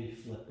will be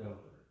flipped over.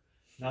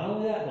 Not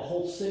only that, the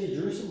whole city of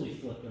Jerusalem will be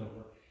flipped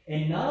over.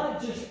 And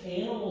not just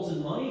animals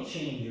and money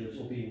changers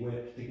will be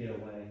whipped to get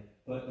away,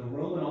 but the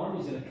Roman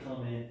army is going to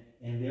come in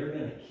and they're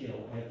going to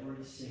kill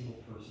every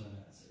single person in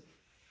that city.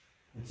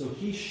 And so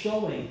he's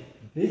showing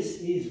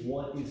this is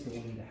what is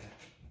going to happen.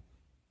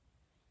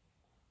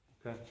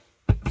 Okay.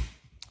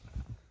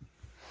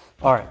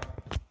 All right.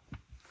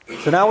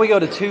 So now we go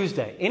to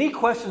Tuesday. Any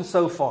questions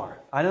so far?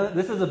 I know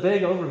this is a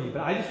big overview,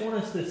 but I just want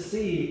us to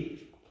see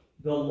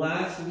the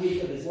last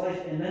week of his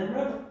life. And then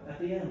remember, at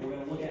the end, we're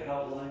going to look at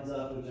how it lines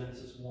up with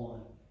Genesis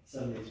 1,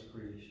 7 days of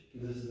creation.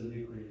 Because this is a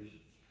new creation.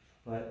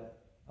 But,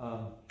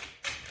 all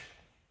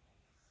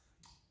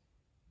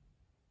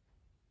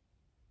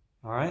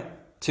right,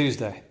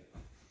 Tuesday.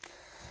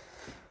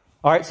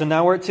 All right, so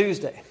now we're at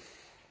Tuesday.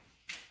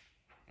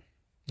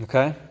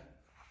 Okay?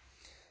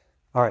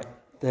 All right,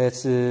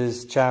 this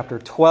is chapter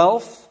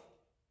 12.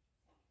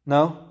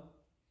 No,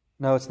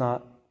 it's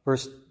not.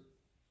 Verse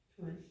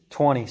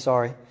 20,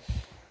 sorry.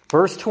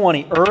 Verse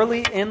 20,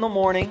 early in the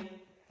morning,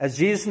 as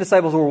Jesus and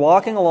disciples were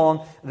walking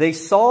along, they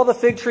saw the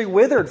fig tree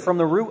withered from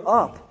the root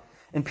up.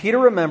 And Peter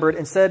remembered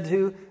and said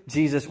to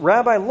Jesus,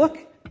 Rabbi, look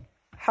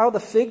how the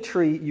fig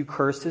tree you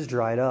cursed has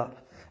dried up.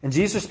 And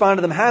Jesus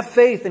responded to them, have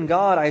faith in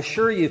God. I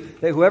assure you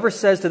that whoever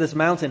says to this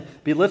mountain,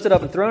 be lifted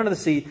up and thrown into the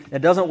sea,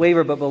 and doesn't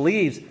waver but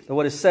believes that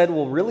what is said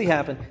will really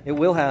happen, it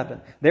will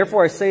happen.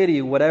 Therefore I say to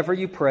you, whatever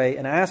you pray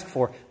and ask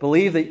for,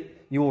 believe that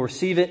you will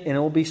receive it, and it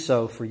will be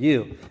so for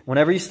you.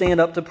 Whenever you stand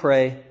up to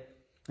pray,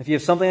 if you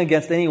have something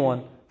against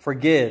anyone,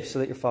 forgive, so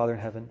that your Father in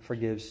heaven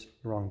forgives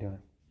your wrongdoing.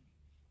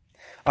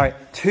 All right,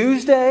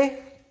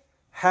 Tuesday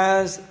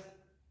and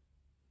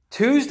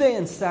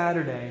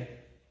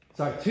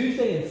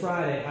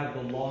Friday have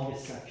the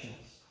longest sections.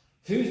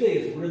 Tuesday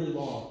is really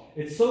long.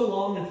 It's so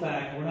long, in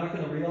fact, we're not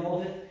going to read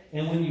all of it.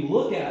 And when you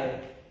look at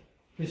it,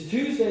 because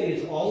Tuesday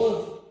is all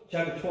of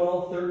chapter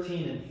 12,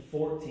 13, and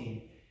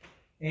 14.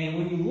 And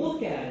when you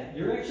look at it,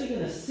 you're actually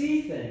going to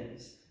see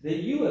things that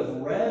you have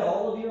read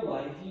all of your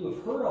life, you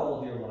have heard all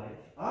of your life.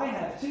 I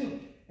have too.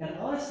 And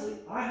honestly,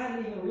 I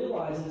hadn't even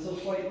realized until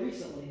quite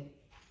recently,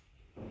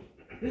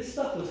 this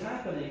stuff was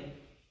happening,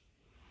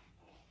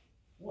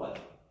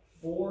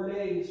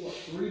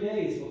 3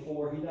 days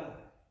before he died.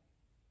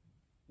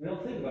 We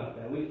don't think about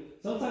that.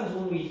 Sometimes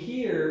when we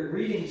hear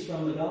readings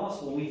from the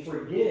gospel, we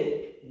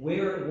forget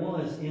where it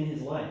was in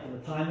his life, in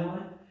the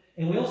timeline.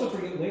 And we also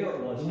forget where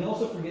it was. And we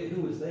also forget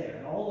who was there.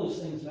 And all those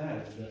things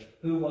matter. The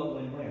who, what,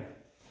 when, where.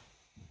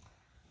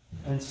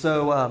 And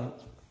so,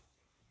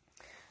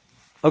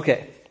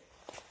 okay.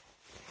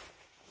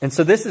 And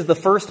so this is the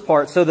first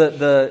part. So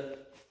the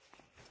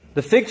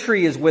fig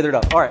tree is withered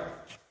up. All right.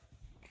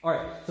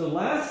 So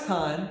last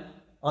time,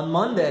 on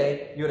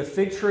Monday, you had a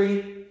fig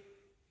tree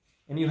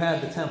and you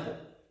had the temple.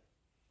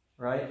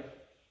 Right?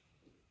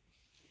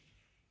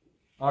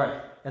 All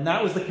right. And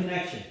that was the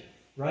connection.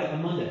 Right?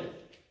 On Monday.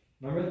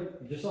 Remember?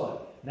 You just saw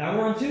it. Now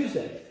we're on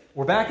Tuesday.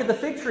 We're back at the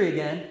fig tree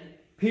again.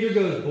 Peter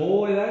goes,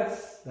 boy,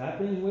 that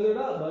thing's withered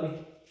up,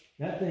 buddy.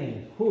 That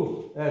thing,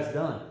 that's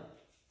done.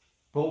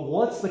 But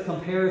what's the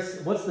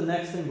comparison? What's the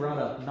next thing brought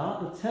up?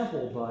 Not the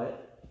temple,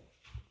 but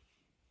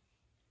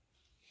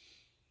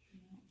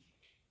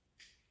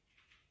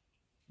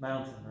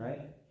mountain,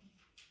 right?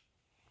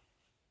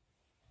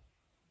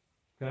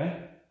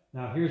 Okay?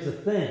 Now here's the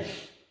thing.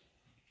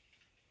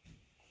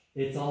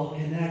 It's all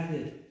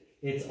connected.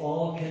 It's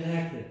all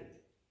connected.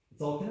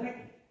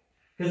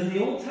 Because in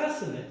the Old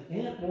Testament,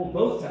 and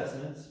both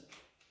Testaments,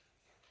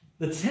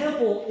 the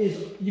temple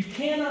is, you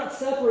cannot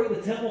separate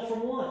the temple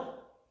from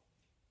what?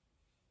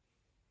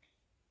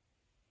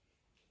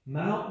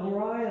 Mount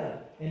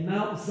Moriah and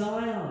Mount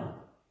Zion.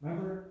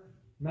 Remember?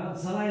 Mount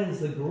Zion is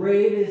the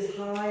greatest,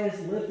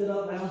 highest, lifted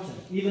up mountain.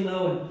 Even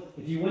though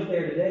if you went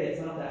there today, it's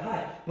not that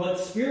high. But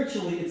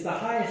spiritually, it's the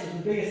highest, it's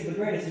the biggest, it's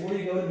the greatest. It's where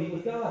you go to meet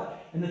with God.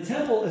 And the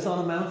temple is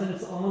on a mountain.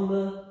 It's on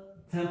the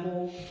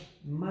Temple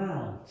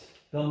Mount.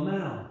 The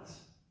Mount.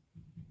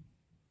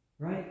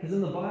 Right? Because in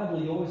the Bible,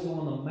 you always go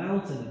on the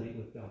mountain to meet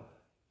with God.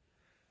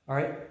 All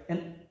right?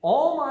 And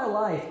all my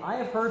life, I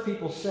have heard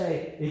people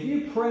say, if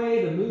you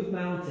pray to move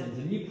mountains,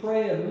 and you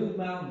pray to move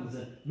mountains,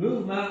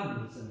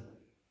 and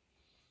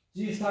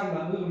Jesus talking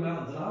about moving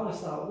mountains, and I always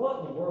thought,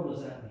 what in the world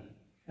does that mean?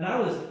 And I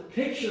was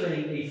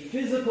picturing a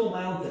physical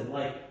mountain,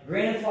 like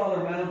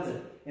Grandfather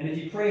Mountain. And if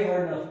you pray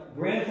hard enough,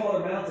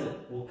 Grandfather Mountain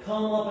will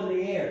come up in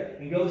the air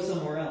and go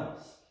somewhere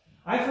else.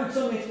 I've heard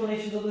so many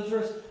explanations of this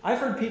verse. I've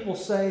heard people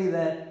say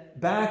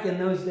that back in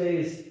those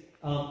days,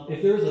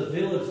 if there was a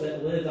village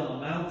that lived on a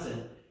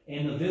mountain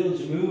and the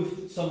village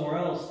moved somewhere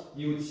else,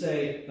 you would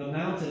say the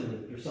mountain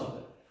moved or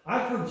something.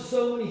 I've heard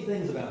so many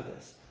things about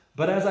this.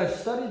 But as I've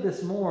studied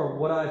this more,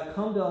 what I've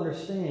come to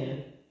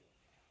understand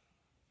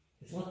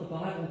is let the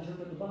Bible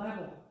interpret the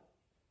Bible.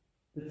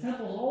 The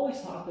temple's always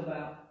talked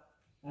about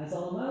as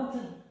on a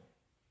mountain.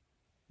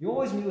 You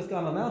always meet with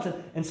God on the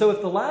mountain. And so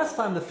if the last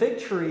time the fig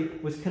tree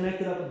was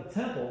connected up with the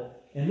temple,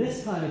 and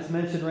this time it's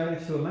mentioned right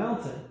next to a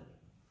mountain,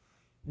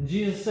 and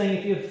Jesus is saying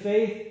if you have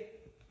faith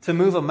to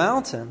move a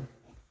mountain.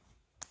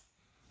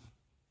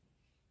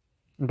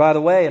 And by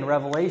the way, in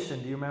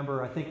Revelation, do you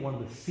remember, I think one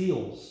of the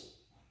seals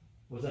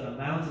was that a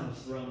mountain was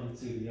thrown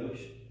into the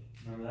ocean.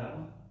 Remember that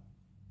one?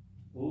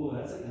 Ooh,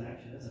 that's a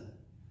connection, isn't it?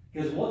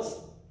 Because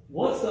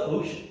what's the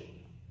ocean?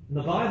 In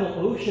the Bible,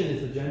 ocean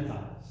is the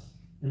Gentiles,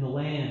 and the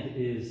land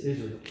is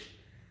Israel.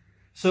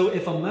 So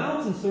if a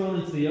mountain's thrown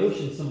into the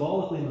ocean,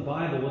 symbolically in the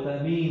Bible, what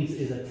that means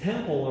is a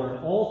temple or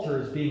an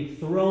altar is being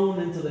thrown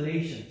into the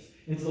nations,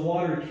 into the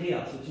water of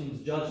chaos, which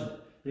means judgment,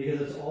 because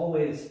it's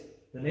always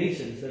the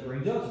nations that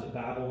bring judgment.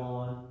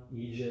 Babylon,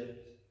 Egypt,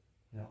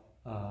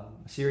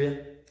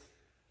 Assyria.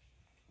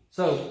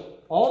 So,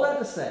 all that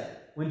to say,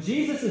 when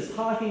Jesus is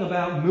talking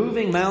about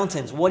moving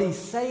mountains, what he's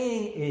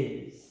saying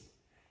is,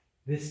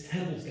 this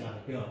temple's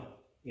got to go.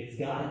 It's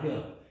got to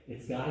go.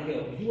 It's got to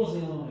go. And he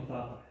wasn't the only one who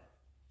thought that.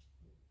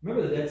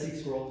 Remember the Dead Sea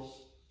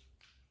Scrolls?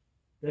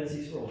 Dead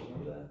Sea Scrolls,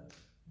 remember that?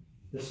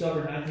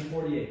 Discovered in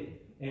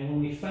 1948. And when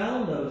we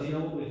found those, you know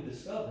what we've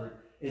discovered?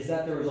 Is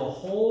that there was a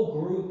whole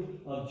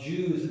group of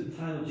Jews at the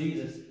time of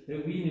Jesus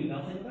that we knew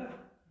nothing about.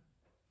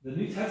 The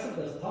New Testament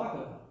doesn't talk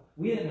about them.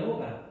 We didn't know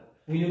about them.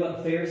 We knew about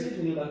the Pharisees,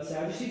 we knew about the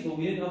Sadducees, but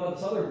we didn't know about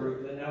this other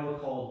group that now we're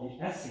called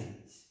the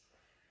Essenes.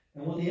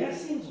 And what the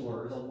Essenes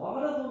were is a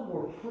lot of them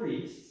were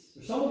priests,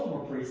 or some of them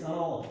were priests, not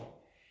all of them.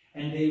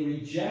 And they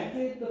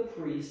rejected the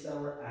priests that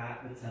were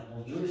at the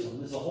temple of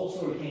Jerusalem. This is a whole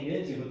story we can't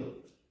get into, but the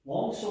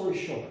long story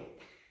short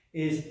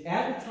is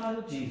at the time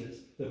of Jesus,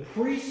 the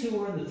priests who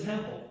were in the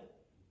temple,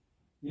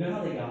 you know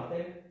how they got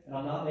there? And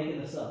I'm not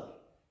making this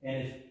up.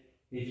 And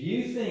if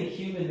you think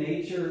human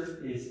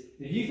nature is,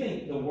 if you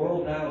think the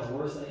world now is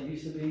worse than it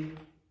used to be,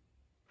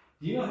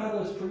 do you know how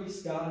those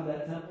priests got into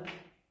that temple?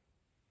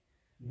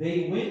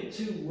 They went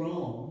to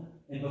Rome,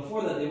 and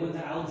before that they went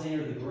to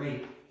Alexander the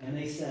Great, and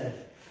they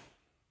said,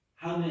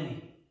 how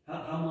many?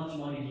 How much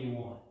money do you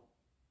want?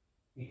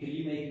 And could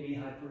you make me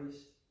high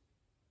priest?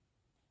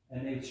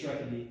 And they would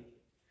strike a deal.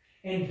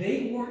 And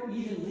they weren't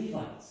even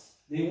Levites.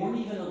 They weren't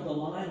even of the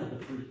line of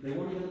the priest. They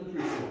weren't even of the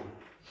priest's line.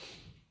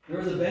 There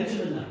was a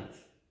Benjaminite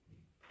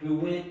who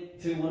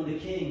went to one of the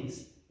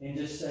kings and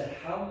just said,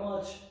 how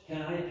much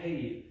can I pay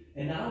you?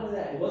 And not only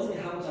that, it wasn't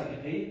how much I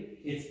could pay you,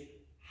 it's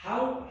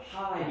how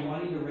high do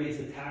I need to raise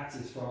the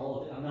taxes for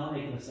all of it? I'm not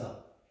making this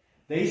up.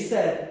 They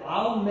said,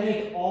 I'll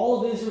make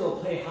all of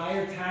Israel pay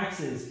higher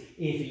taxes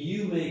if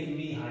you make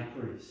me high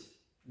priest.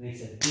 And they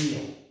said,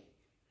 deal.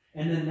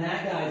 And then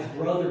that guy's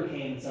brother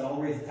came and said, I'll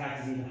raise the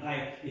taxes even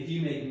higher if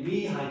you make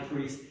me high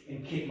priest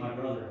and kick my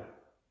brother out.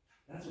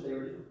 That's what they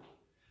were doing.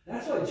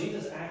 That's why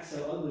Jesus acts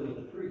so ugly with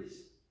the priests.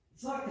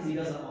 It's not because he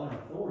doesn't honor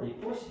authority.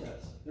 Of course he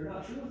does. They're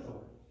not true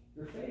authority.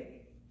 They're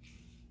fake.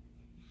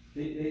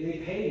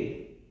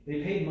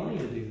 They paid money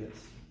to do this.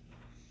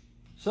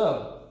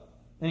 So,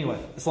 anyway,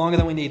 it's longer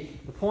than we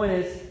need. The point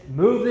is,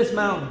 move this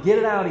mountain. Get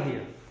it out of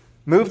here.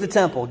 Move the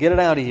temple. Get it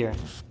out of here.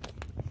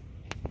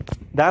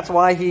 That's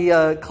why he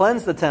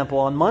cleansed the temple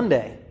on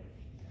Monday.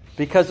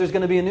 Because there's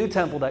going to be a new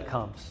temple that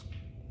comes.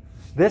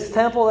 This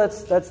temple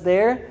that's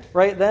there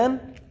right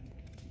then,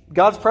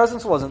 God's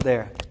presence wasn't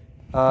there.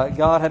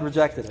 God had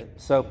rejected it.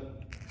 So,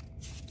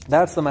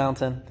 that's the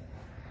mountain.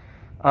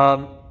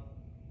 And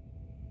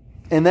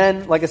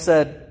then, like I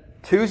said,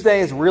 Tuesday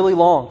is really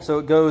long. So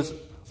it goes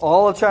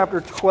all of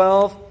chapter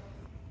 12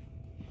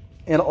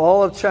 and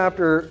all of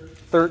chapter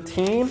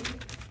 13.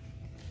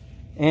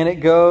 And it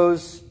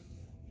goes,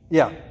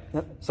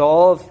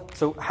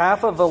 so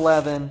half of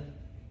 11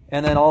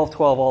 and then all of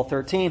 12, all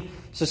 13.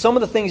 So some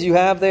of the things you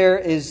have there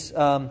is,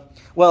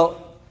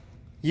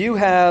 you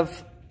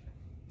have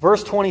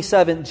verse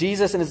 27,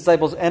 Jesus and his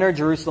disciples enter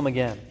Jerusalem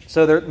again.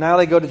 So now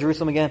they go to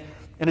Jerusalem again.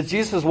 And as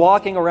Jesus was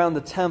walking around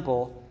the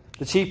temple,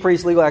 the chief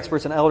priests, legal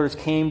experts, and elders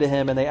came to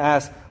him and they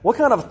asked, what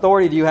kind of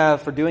authority do you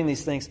have for doing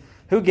these things?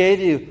 Who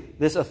gave you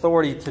this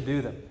authority to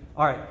do them?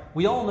 All right,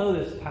 we all know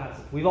this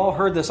passage. We've all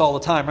heard this all the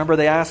time. Remember,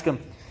 they ask him,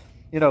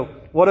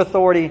 what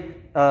authority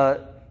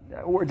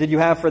did you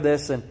have for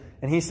this? And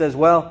he says,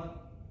 well,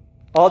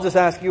 I'll just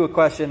ask you a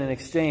question in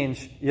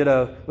exchange.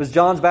 Was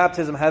John's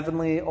baptism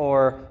heavenly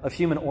or of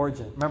human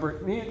origin?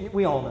 Remember,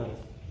 we all know this.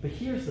 But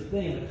here's the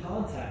thing in the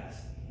context.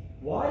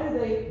 Why do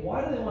they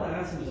want to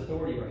ask him his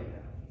authority right now?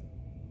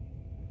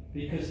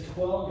 Because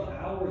 12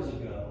 hours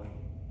ago,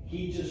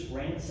 he just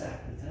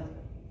ransacked the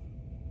temple.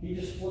 He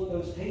just flipped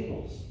those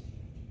tables.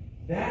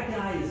 That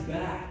guy is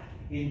back,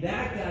 and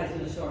that guy's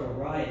going to start a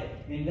riot.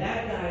 And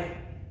that guy,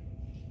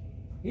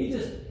 he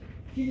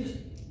just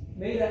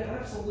made an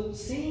absolute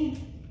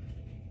scene.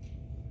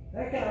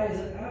 That guy is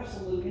an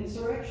absolute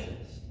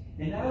insurrectionist.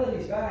 And now that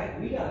he's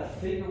back, we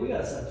got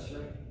to set it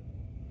straight.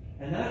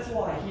 And that's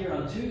why here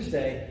on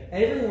Tuesday,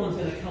 everyone's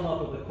going to come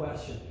up with a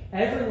question.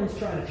 Everyone's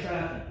trying to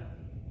trap him.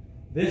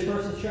 This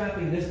person's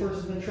trapping, this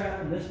person's been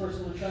trapping, this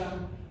person's been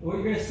trapping. What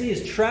you're going to see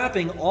is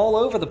trapping all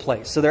over the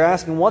place. So they're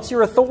asking, what's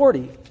your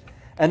authority?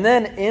 And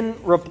then in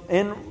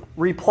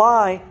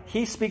reply,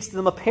 he speaks to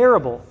them a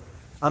parable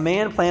A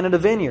man planted a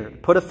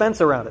vineyard, put a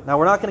fence around it. Now,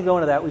 we're not going to go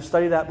into that. We've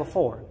studied that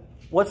before.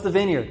 What's the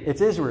vineyard?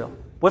 It's Israel.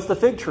 What's the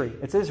fig tree?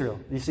 It's Israel.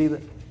 Do you see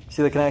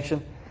the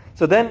connection?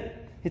 So then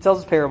he tells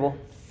his parable.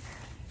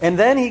 And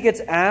then he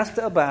gets asked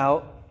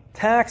about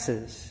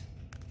taxes.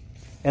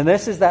 And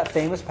this is that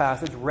famous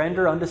passage,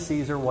 render unto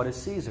Caesar what is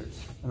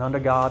Caesar's, and unto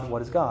God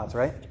what is God's,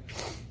 right?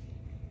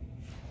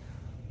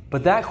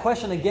 But that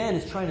question, again,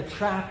 is trying to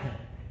trap him.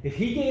 If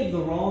he gave the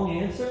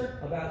wrong answer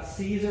about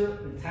Caesar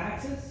and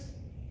taxes,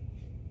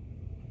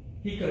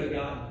 he could have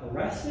gotten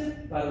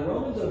arrested by the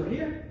Romans over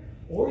here,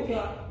 or he could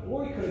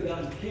have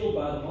gotten killed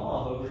by the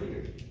mob over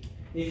here.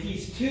 If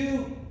he's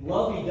too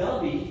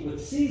lovey-dovey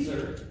with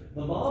Caesar,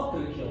 the mob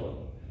could have killed him.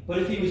 But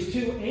if he was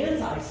too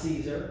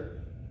anti-Caesar,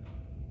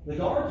 the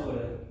guards would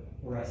have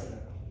arrested him.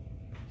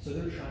 So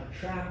they're trying to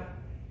trap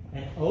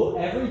him. And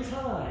every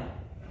time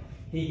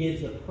he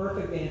gives the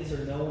perfect answer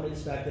no one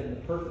expected and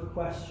the perfect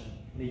question,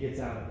 and he gets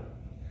out of it.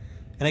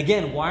 And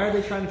again, why are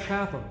they trying to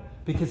trap him?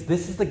 Because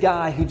this is the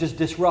guy who just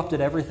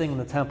disrupted everything in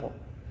the temple.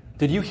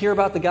 Did you hear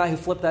about the guy who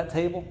flipped that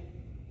table?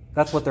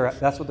 That's what they're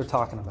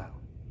talking about.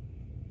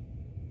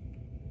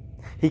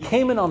 He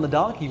came in on the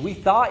donkey. We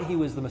thought he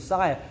was the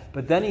Messiah,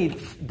 but then he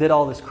did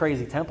all this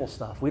crazy temple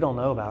stuff. We don't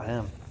know about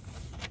him.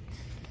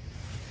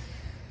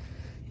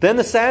 Then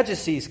the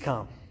Sadducees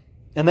come,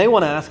 and they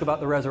want to ask about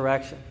the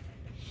resurrection.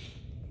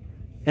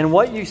 And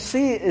what you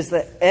see is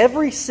that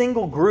every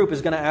single group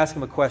is going to ask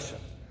him a question.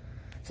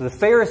 So the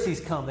Pharisees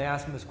come, they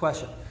ask him this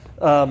question.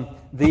 And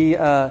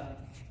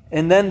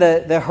then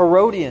the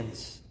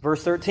Herodians,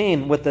 verse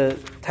 13, with the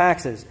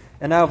taxes.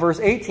 And now verse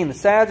 18, the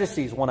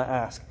Sadducees want to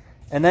ask.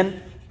 And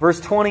then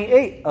verse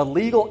 28, a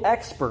legal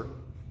expert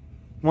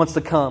wants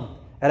to come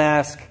and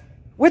ask,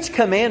 which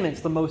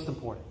commandment's the most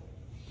important?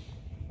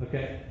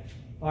 Okay.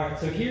 All right,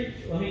 so here,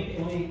 let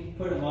me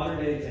put a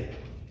modern day example.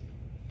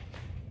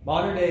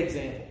 Modern day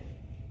example.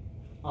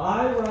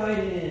 I ride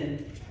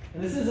in,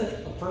 and this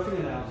isn't a perfect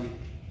analogy,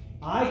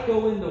 I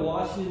go into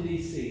Washington,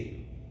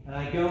 D.C., and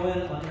I go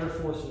in on Air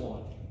Force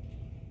One.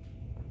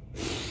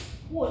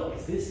 What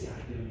is this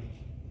guy doing?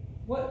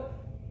 What?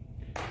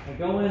 I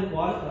go in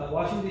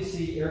Washington,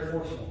 D.C., Air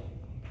Force One.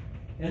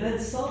 And then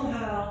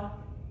somehow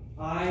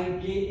I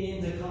get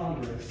into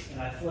Congress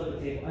and I flip a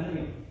table. I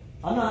mean,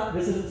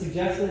 this isn't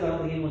suggestive. I don't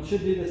think anyone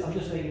should do this. I'm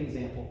just making an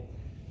example.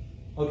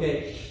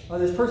 Okay,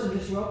 this person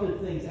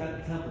disrupted things at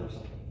the temple or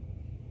something.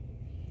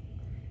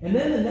 And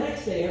then the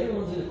next day,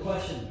 everyone's going to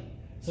question me.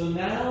 So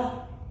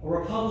now a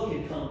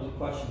Republican comes and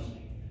questions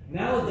me.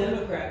 Now a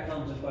Democrat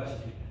comes and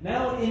questions me.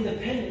 Now an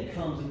independent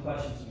comes and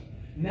questions me.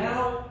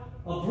 Now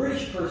a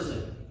British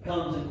person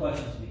comes and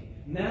questions me.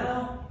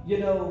 Now,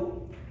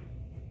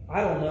 I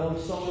don't know,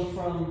 someone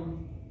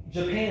from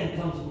Japan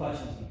comes and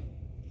questions me.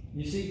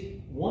 You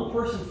see, one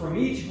person from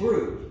each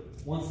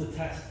group wants to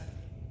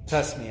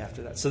test me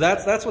after that. So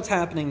that's what's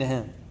happening to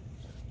him.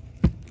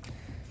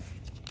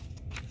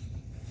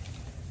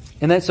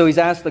 And then so he's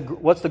asked,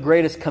 what's the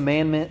greatest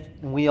commandment?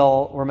 And we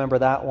all remember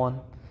that one.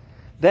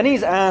 Then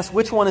he's asked,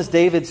 which one is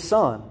David's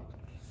son?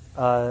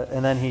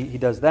 And then he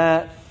does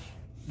that.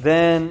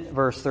 Then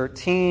verse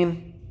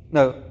 13.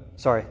 No,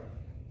 sorry.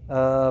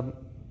 Then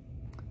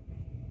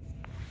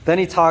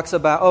he talks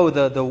about,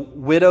 the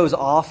widow's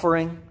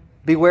offering.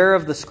 Beware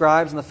of the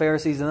scribes and the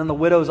Pharisees. And then the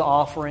widow's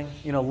offering.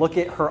 Look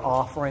at her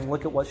offering.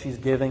 Look at what she's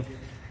giving.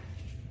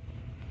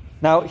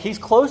 Now, he's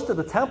close to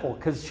the temple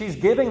because she's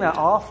giving that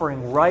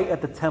offering right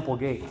at the temple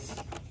gates.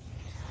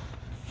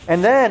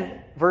 And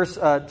then,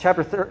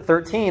 chapter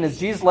 13, as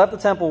Jesus left the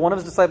temple, one of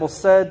his disciples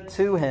said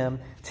to him,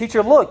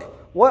 Teacher, look,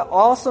 what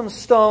awesome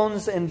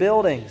stones and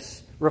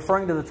buildings,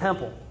 referring to the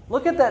temple.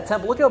 Look at that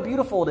temple. Look how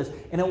beautiful it is.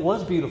 And it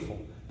was beautiful.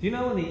 Do you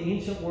know in the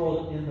ancient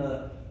world, in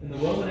the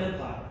Roman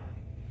Empire,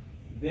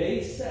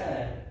 they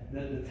said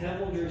that the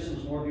temple of Jerusalem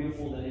was more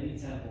beautiful than any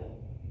temple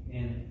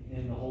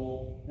in the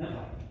whole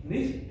empire. And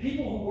these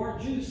people who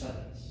weren't Jews said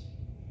this.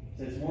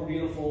 Said it's more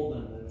beautiful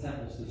than the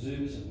temples to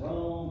Zeus in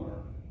Rome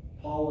or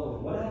Apollo or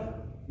whatever.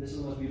 This is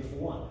the most beautiful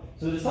one.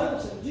 So the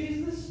disciples said,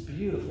 Jesus, this is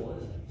beautiful,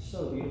 isn't it? It's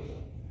so beautiful.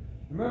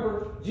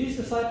 Remember,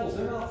 Jesus' disciples,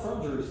 they're not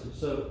from Jerusalem,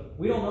 so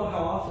we don't know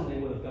how often they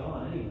would have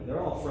gone anyway. They're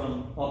all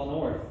from up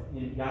north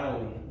in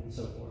Galilee and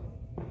so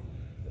forth.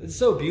 It's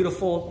so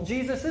beautiful.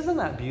 Jesus, isn't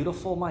that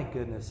beautiful? My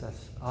goodness,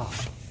 that's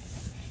awesome.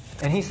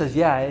 And he says,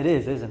 yeah, it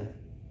is, isn't it?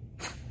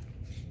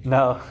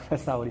 No,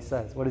 that's not what he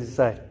says. What does he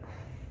say?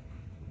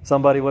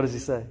 Somebody, what does he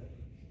say?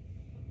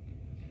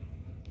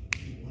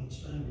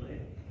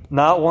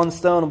 Not one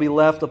stone will be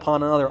left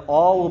upon another.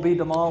 All will be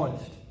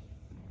demolished.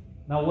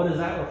 Now, what does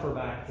that refer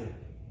back to?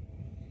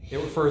 It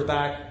refers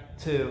back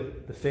to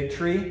the fig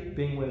tree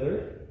being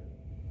withered.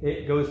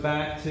 It goes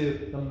back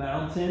to the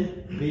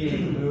mountain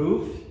being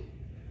moved.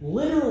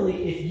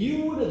 Literally, if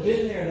you would have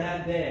been there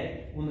that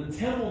day when the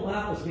Temple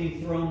Mount was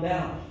being thrown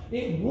down,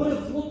 it would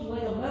have looked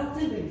like a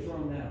mountain being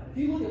thrown down. If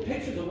you look at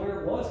pictures of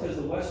where it was, because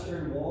the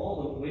western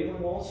wall, the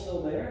Wailing Wall is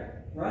still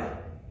there, right?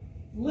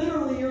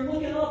 Literally, you're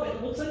looking up, and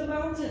it looks like a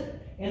mountain.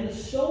 And the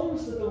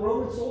stones that the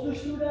Roman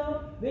soldiers threw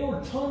down, they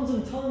were tons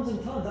and tons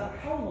and tons.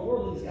 How in the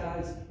world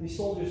these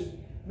soldiers,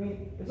 I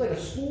mean, it's like a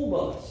school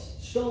bus,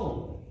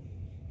 stone,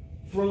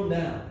 thrown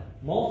down.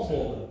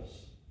 Multiple of those.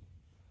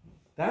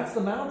 That's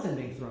the mountain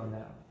being thrown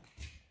down.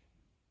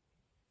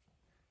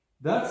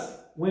 That's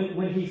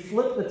when he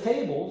flipped the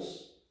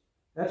tables,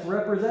 that's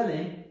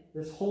representing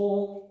this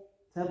whole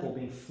temple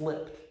being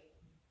flipped.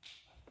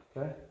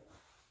 Okay?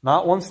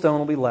 Not one stone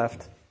will be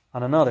left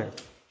on another.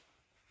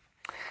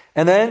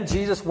 And then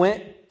Jesus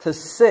went to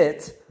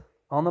sit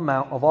on the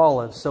Mount of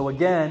Olives. So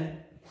again,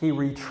 he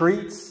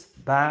retreats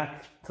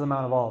back to the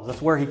Mount of Olives.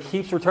 That's where he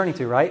keeps returning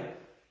to, right?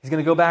 He's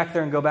going to go back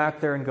there and go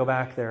back there and go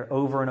back there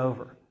over and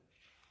over.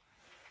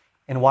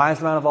 And why is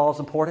the Mount of Olives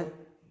important?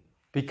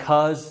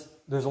 Because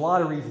there's a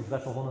lot of reasons.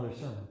 That's a whole other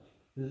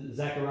sermon.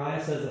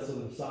 Zechariah says that's where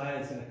the Messiah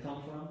is going to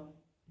come from.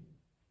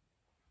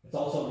 It's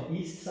also on the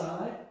east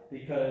side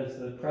because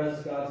the presence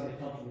of God is going to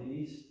come from the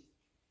east.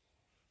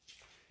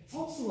 It's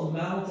also the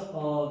Mount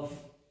of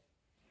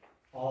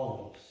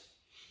Olives.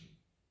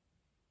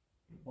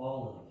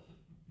 Olive.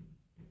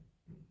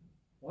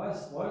 Why do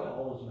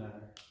olives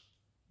matter?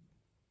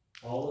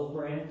 Olive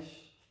branch,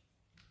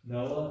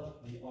 Noah,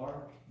 the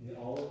ark, the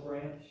olive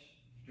branch,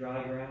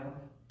 dry ground.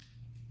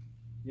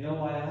 You know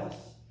why else?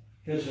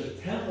 Because the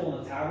temple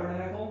and the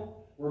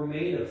tabernacle were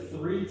made of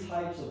 3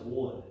 types of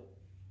wood.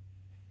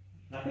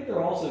 And I think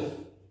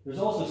there's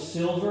also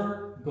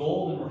silver,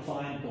 gold, and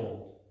refined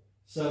gold.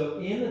 So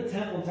in the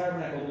temple and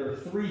tabernacle, there are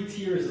 3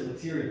 tiers of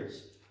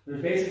materials.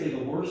 There's basically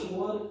the worst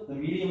wood, the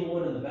medium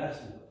wood, and the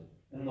best wood.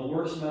 And the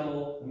worst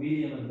metal, the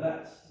medium, and the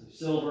best. So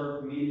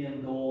silver,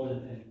 medium, gold,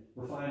 and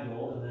refined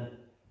gold. And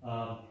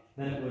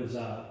then it was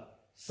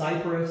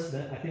cypress.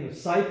 Then I think it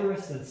was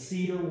cypress, then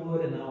cedar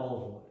wood, and then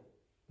olive wood.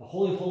 The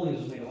Holy of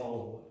Holies was made of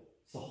olive wood.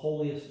 It's the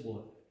holiest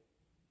wood.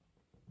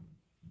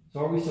 So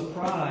are we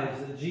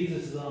surprised that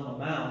Jesus is on the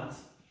mount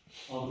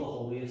of the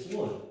holiest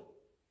wood?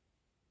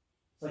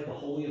 It's like the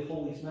Holy of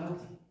Holies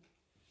mountain.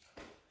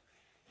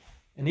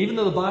 And even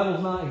though the Bible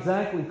is not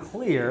exactly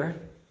clear,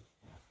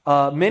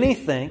 many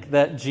think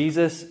that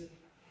Jesus,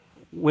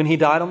 when he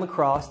died on the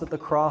cross, that the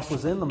cross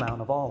was in the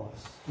Mount of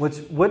Olives, which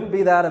wouldn't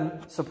be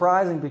that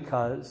surprising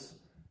because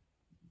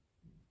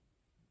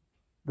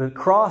the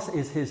cross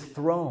is his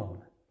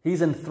throne.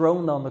 He's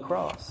enthroned on the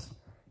cross.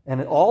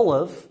 And an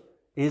olive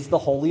is the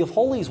Holy of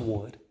Holies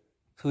wood.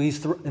 So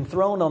he's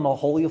enthroned on the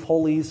Holy of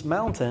Holies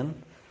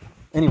mountain.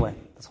 Anyway,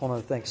 that's a whole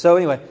other thing. So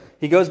anyway,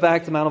 he goes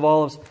back to the Mount of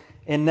Olives.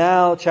 And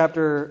now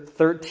chapter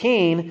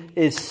 13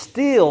 is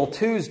still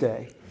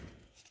Tuesday.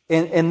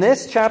 And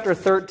this chapter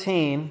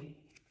 13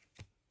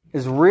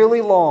 is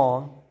really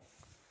long.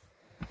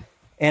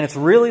 And it's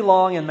really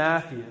long in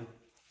Matthew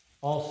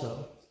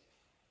also.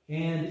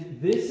 And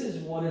this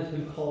is what has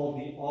been called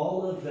the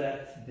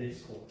Olivet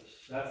Discourse.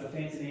 That's the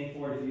fancy name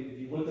for it. If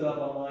you look it up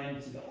online,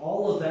 it's the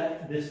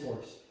Olivet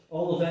Discourse.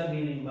 Olivet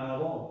meaning Mount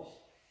of Olives.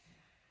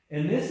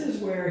 And this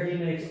is where he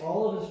makes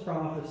all of his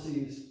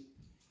prophecies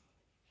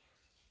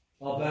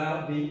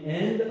about the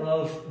end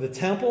of the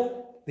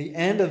temple, the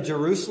end of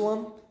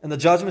Jerusalem, and the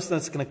judgments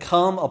that's going to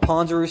come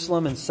upon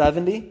Jerusalem in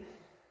 70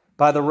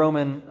 by the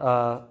Roman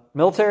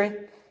military.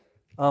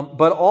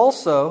 But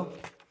also,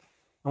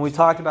 and we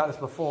talked about this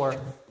before,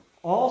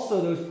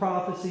 also those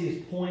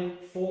prophecies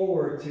point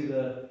forward to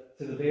the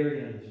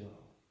very end as well.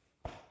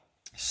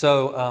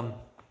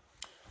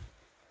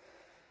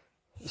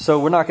 So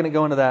we're not going to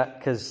go into that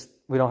because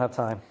we don't have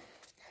time.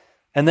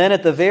 And then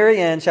at the very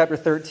end, chapter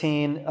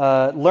 13,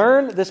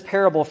 learn this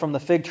parable from the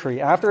fig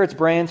tree. After its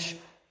branch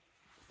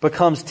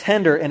becomes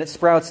tender and it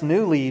sprouts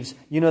new leaves,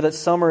 you know that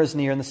summer is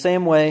near. In the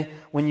same way,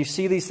 when you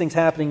see these things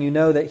happening, you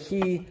know that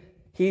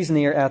He's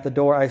near at the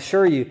door. I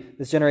assure you,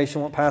 this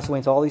generation won't pass away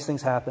until all these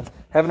things happen.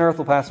 Heaven and earth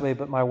will pass away,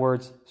 but my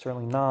words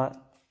certainly not.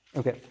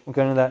 Okay, we'll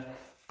go into that.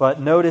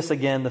 But notice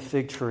again the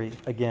fig tree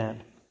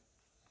again.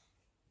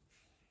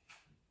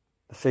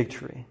 The fig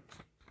tree.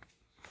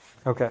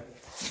 Okay.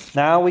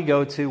 Now we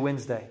go to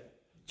Wednesday.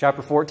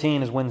 Chapter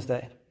 14 is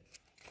Wednesday.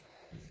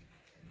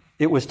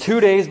 It was 2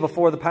 days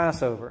before the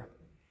Passover.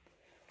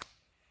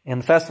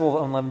 And the festival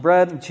of unleavened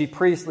bread, and chief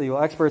priests, legal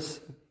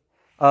experts,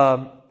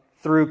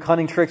 through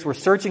cunning tricks, were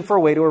searching for a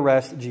way to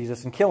arrest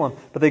Jesus and kill him.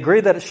 But they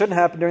agreed that it shouldn't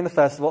happen during the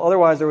festival,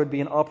 otherwise there would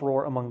be an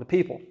uproar among the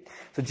people.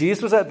 So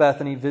Jesus was at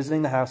Bethany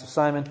visiting the house of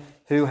Simon,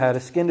 who had a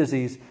skin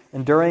disease.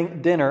 And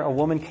during dinner, a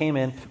woman came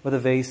in with a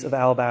vase of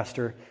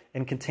alabaster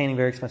and containing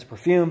very expensive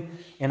perfume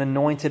and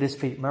anointed his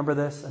feet. Remember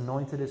this?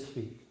 Anointed his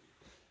feet.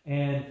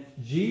 And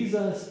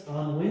Jesus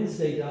on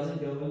Wednesday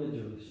doesn't go into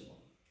Jerusalem.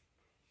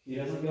 He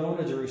doesn't go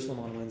into Jerusalem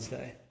on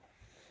Wednesday.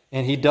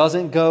 And he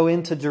doesn't go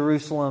into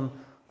Jerusalem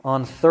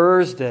on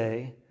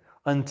Thursday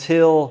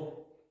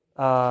until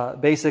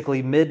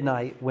basically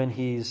midnight when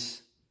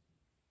he's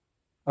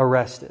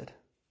arrested.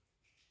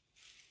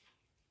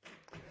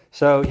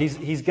 So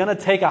he's going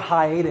to take a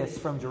hiatus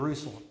from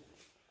Jerusalem.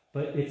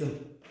 But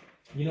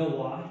you know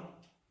why?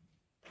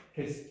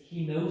 Because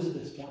he knows at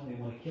this point they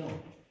want to kill him.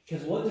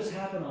 Because what just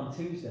happened on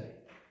Tuesday?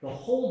 The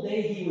whole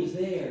day he was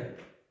there,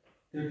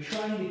 they're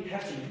trying to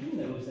catch him. He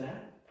knows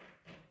that.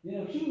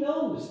 He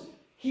knows.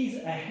 He's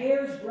a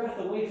hair's breadth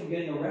away from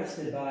getting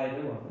arrested by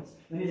the Romans.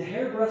 And he's a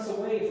hair's breadth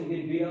away from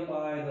getting beat up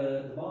by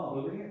the mob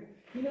over here.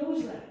 He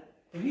knows that.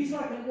 And he's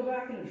not going to go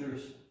back into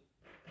Jerusalem.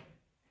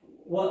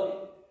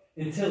 Well,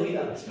 until he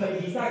does.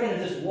 But he's not going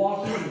to just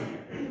walk in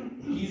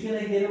there. He's going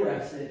to get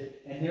arrested,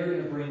 and they're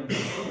going to bring him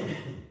in.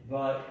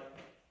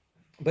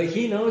 But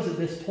he knows at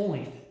this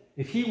point,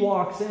 if he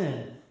walks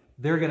in,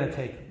 they're going to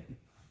take him.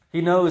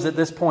 He knows at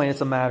this point it's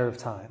a matter of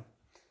time.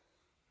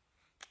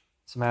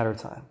 It's a matter of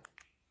time.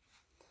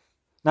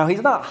 Now,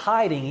 he's not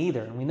hiding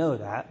either, and we know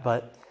that,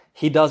 but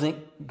he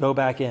doesn't go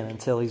back in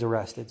until he's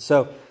arrested.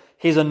 So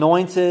he's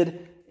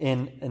anointed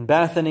in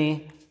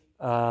Bethany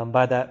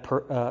by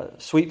that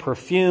sweet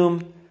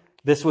perfume.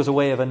 This was a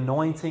way of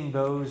anointing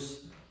those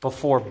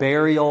before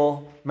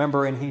burial.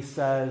 Remember, and he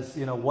says,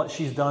 what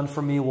she's done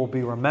for me will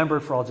be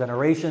remembered for all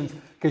generations,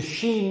 because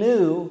she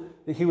knew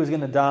that he was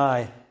going to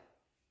die.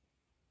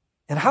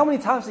 And how many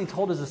times he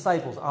told his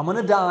disciples, I'm going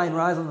to die and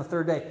rise on the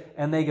third day?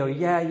 And they go,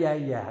 yeah.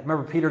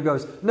 Remember, Peter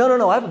goes,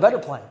 no, I have a better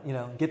plan.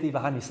 Get thee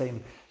behind me,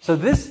 Satan. So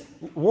this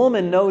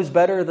woman knows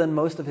better than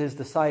most of his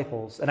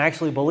disciples and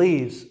actually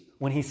believes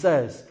when he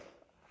says,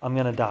 I'm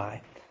going to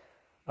die.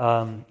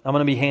 I'm going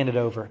to be handed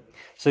over.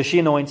 So she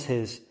anoints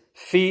his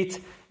feet.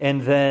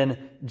 And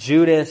then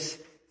Judas,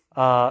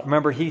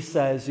 remember, he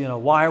says,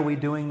 why are we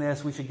doing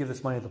this? We should give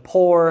this money to the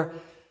poor.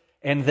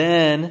 And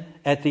then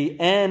at the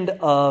end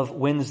of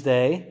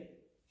Wednesday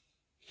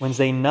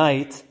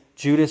night,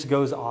 Judas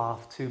goes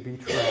off to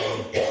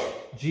betray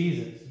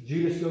Jesus.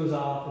 Judas goes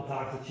off and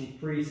talks to the chief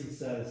priest and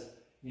says,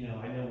 I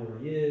know where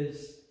he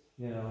is,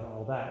 and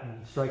all that.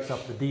 And strikes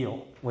up the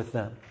deal with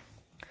them.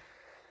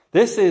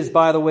 This is,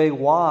 by the way,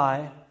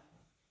 why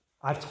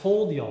I've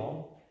told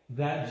y'all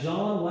that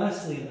John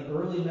Wesley in the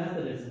early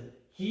Methodism,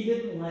 he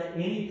didn't let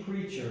any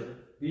preacher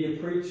be a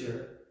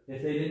preacher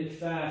if they didn't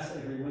fast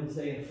every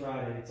Wednesday and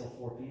Friday until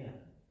 4 p.m.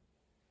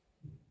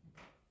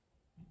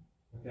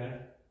 Okay?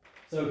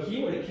 So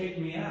he would have kicked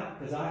me out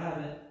because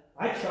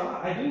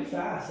I do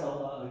fast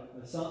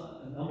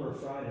a number of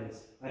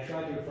Fridays. I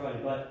try to Friday,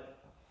 but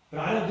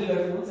I don't do it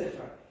every Wednesday,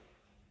 Friday.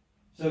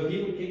 So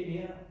he would kick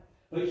me out.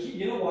 But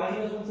you know why he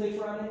does Wednesday,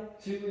 Friday?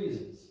 2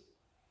 reasons.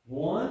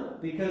 One,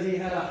 because he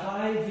had a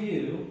high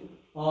view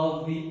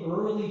of the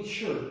early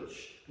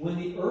church. When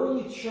the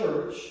early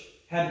church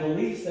had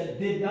beliefs that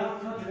did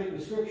not contradict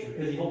the Scripture,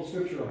 because he holds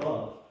Scripture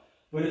above.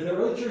 But if the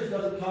early church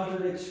doesn't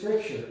contradict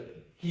Scripture,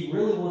 he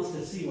really wants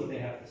to see what they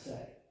have to say.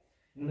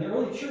 In the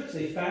early church,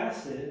 they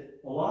fasted.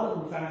 A lot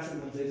of them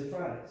fasted Wednesdays and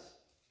Fridays.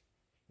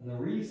 And the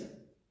reason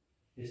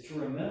is to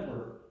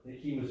remember that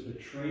he was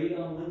betrayed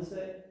on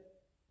Wednesday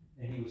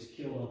and he was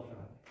killed on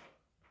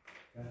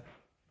Friday. Okay?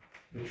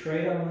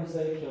 Betrayed on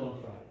Wednesday, killed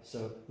on Friday.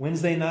 So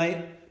Wednesday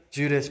night,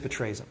 Judas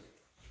betrays him.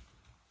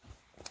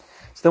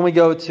 So then we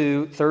go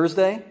to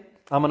Thursday.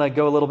 I'm going to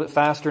go a little bit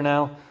faster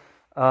now.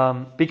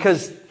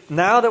 Because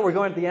now that we're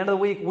going at the end of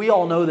the week, we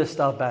all know this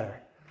stuff better.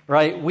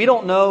 Right? We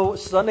don't know.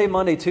 Sunday,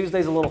 Monday,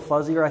 Tuesday's a little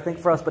fuzzier, I think,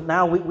 for us. But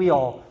now we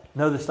all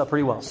know this stuff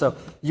pretty well. So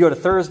you go to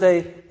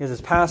Thursday. He has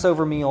his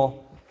Passover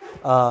meal.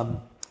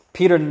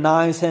 Peter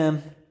denies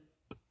him.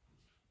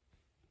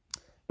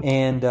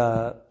 And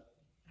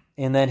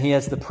then he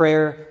has the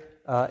prayer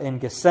in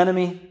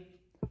Gethsemane.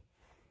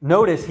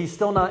 Notice he's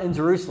still not in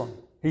Jerusalem.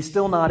 He's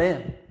still not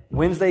in.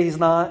 Wednesday he's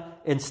not.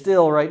 And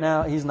still right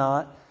now he's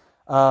not.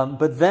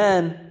 But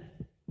then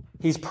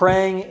he's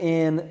praying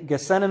in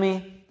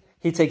Gethsemane.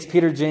 He takes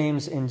Peter,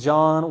 James, and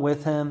John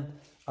with him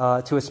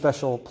to a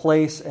special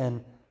place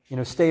and,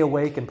 stay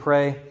awake and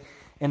pray.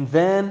 And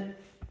then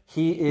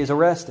he is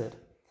arrested.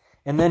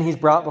 And then he's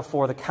brought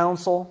before the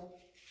council.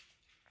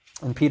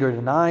 And Peter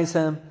denies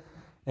him.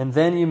 And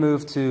then you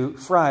move to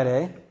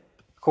Friday.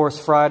 Of course,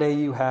 Friday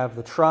you have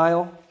the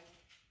trial.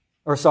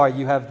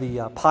 You have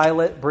the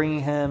Pilate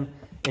bringing him.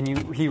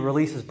 And he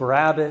releases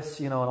Barabbas,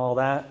 and all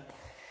that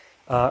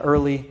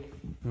early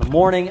in the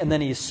morning. And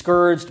then he's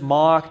scourged,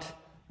 mocked,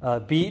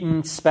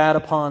 beaten, spat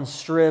upon,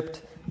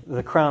 stripped,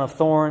 the crown of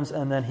thorns,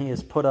 and then he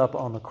is put up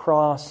on the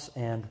cross.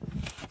 And,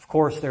 of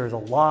course, there's a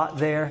lot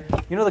there.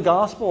 The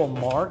Gospel of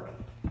Mark,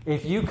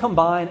 if you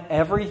combine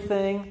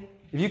everything,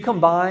 if you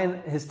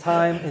combine his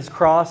time, his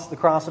cross, the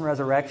cross and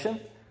resurrection,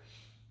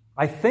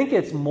 I think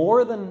it's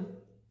more than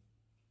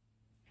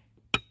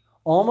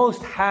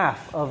almost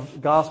half of the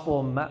Gospel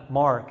of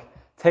Mark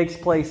takes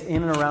place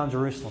in and around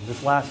Jerusalem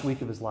this last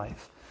week of his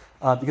life.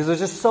 Because there's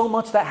just so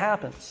much that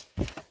happens.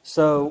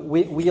 So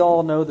we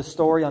all know the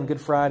story on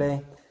Good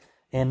Friday.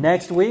 And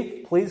next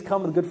week, please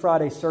come to the Good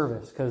Friday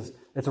service because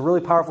it's a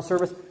really powerful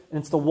service. And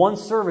it's the one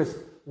service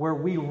where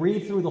we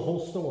read through the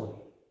whole story.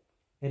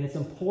 And it's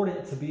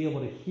important to be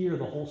able to hear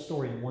the whole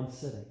story in one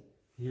sitting.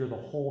 Hear the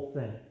whole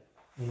thing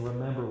and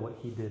remember what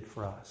he did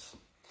for us.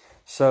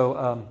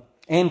 So,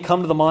 and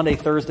come to the Maundy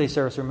Thursday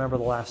service. Remember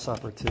the Last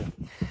Supper too.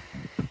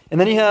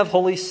 And then you have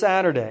Holy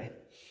Saturday.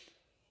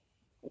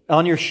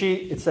 On your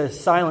sheet, it says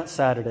Silent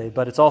Saturday,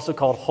 but it's also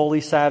called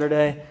Holy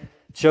Saturday.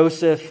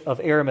 Joseph of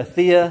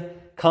Arimathea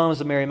comes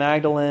to Mary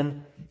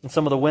Magdalene, and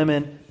some of the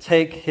women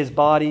take his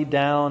body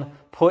down,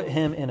 put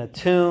him in a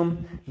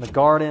tomb in the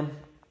garden.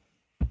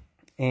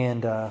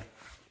 And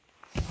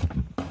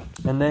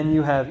then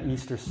you have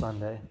Easter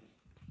Sunday.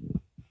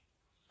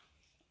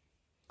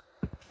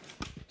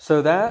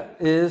 So that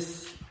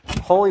is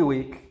Holy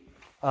Week.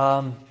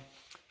 We're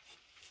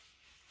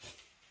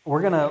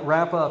going to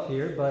wrap up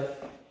here,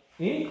 but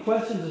any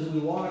questions as we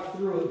walk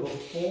through it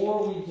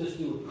before we just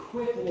do a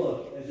quick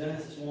look at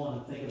Genesis 1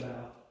 and think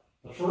about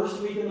the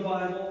first week in the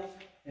Bible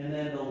and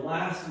then the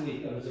last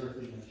week of his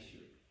earthly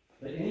ministry?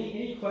 But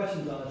any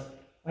questions on this?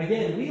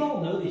 Again, we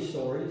all know these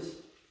stories,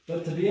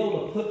 but to be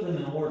able to put them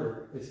in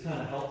order is kind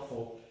of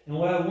helpful. And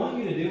what I want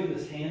you to do with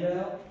this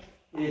handout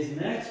is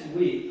next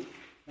week,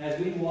 as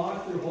we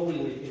walk through Holy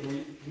Week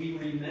and we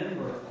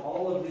remember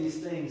all of these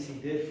things he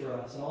did for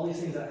us and all these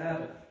things that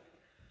happened,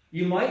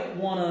 you might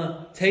want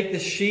to take the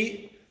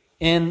sheet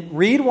and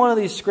read one of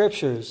these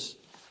scriptures,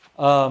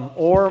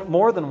 or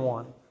more than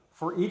one,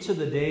 for each of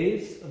the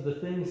days of the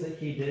things that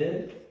he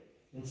did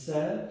and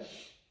said.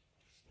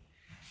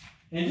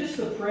 And just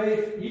to pray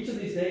for each of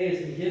these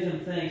days and give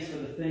him thanks for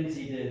the things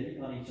he did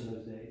on each of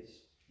those days.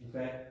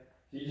 Okay?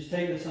 So you just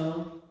take this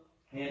home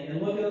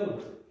and look it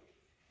over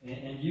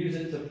and use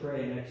it to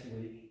pray next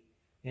week.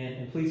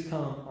 And please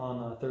come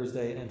on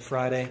Thursday and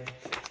Friday.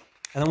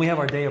 And then we have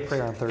our day of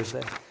prayer on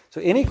Thursday. So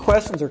any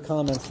questions or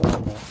comments on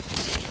that?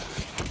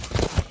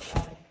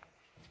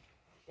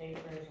 Day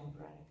of prayers on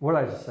Friday. What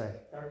did I just say?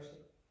 Thursday.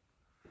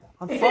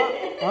 On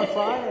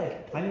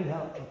Friday. I need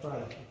help on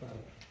Friday.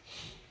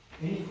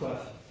 Any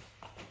questions?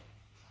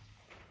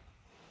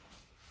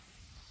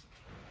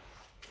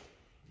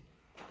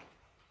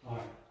 All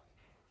right.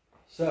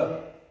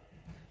 So,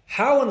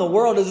 how in the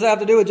world does this have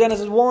to do with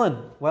Genesis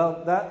 1?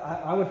 Well, that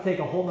I would take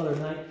a whole other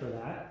night for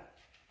that.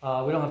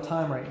 We don't have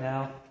time right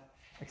now,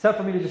 except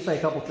for me to just say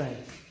a couple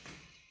things.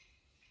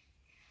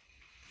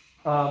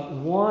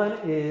 One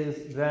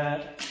is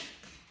that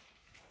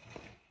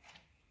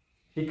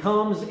he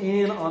comes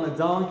in on a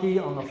donkey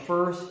on the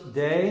first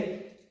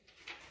day.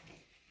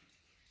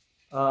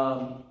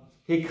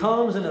 He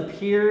comes and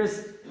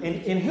appears.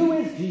 And who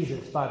is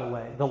Jesus, by the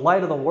way? The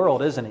light of the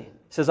world, isn't he?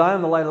 He says, I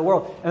am the light of the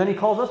world. And then he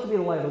calls us to be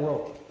the light of the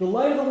world. The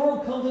light of the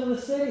world comes into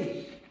the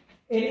city.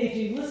 And if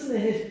you listen to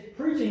his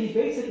preaching, he's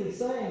basically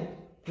saying,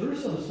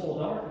 Jerusalem is full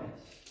of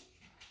darkness.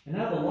 And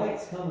now the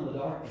lights come in the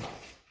darkness.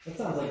 That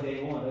sounds like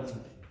day one, doesn't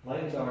it?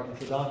 Light and darkness.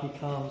 The donkey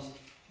comes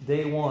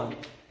day one.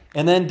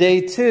 And then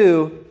day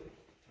 2,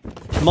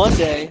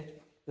 Monday,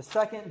 the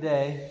second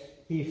day,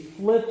 he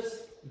flips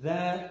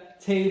that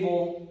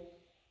table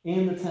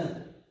in the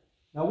temple.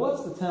 Now,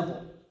 what's the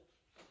temple?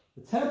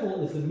 The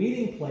temple is the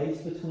meeting place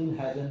between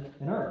heaven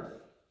and earth.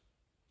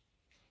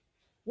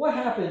 What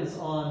happens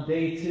on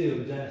day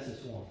 2 of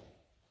Genesis 1?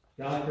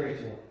 God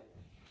creates what?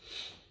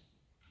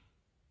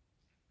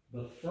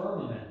 The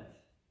firmament.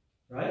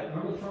 Right?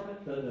 Remember the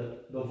firmament?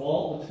 The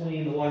vault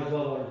between the waters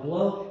above and waters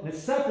below, and it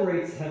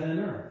separates heaven and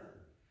earth.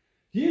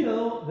 Do you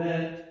know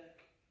that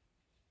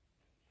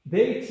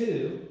day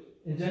 2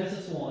 in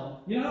Genesis 1,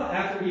 you know how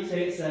after each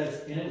day it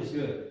says, and it was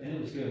good, and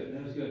it was good, and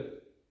it was good?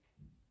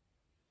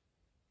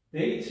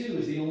 Day 2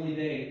 is the only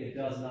day it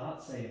does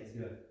not say it's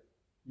good.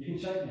 You can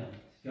check now.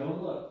 Go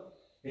and look.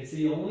 It's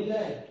the only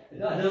day. It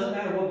doesn't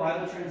matter what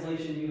Bible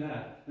translation you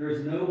have. There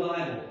is no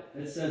Bible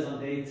that says on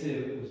day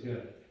 2 it was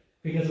good.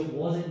 Because it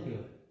wasn't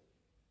good.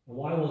 And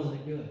why wasn't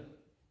it good?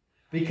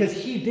 Because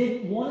he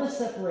didn't want to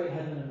separate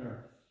heaven and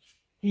earth.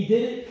 He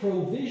did it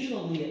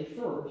provisionally at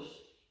first,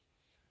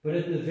 but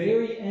at the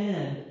very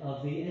end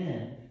of the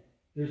end,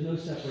 there's no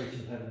separation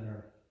of heaven and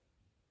earth.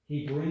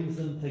 He brings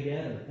them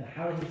together. And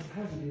how does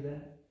he do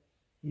that?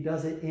 He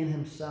does it in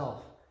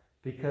himself,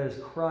 because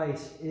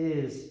Christ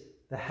is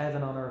the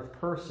heaven on earth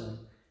person,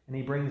 and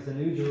he brings the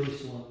new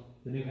Jerusalem,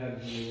 the new heaven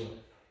and the new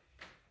earth.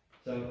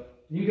 So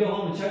you go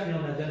home and check me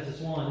on that Genesis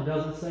 1. It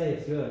doesn't say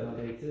it's good on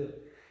day 2.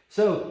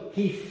 So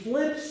he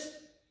flips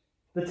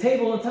the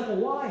table in the temple.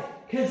 Why?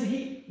 Because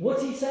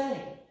what's he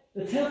saying?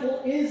 The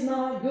temple is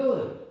not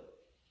good.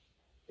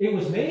 It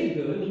was made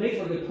good. It was made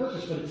for a good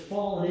purpose, but it's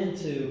fallen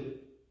into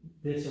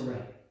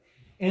disarray.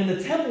 And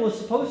the temple is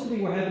supposed to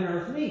be where heaven and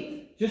earth meet.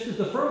 Just as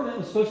the firmament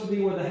was supposed to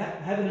be where the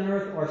heaven and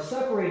earth are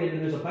separated,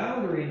 and there's a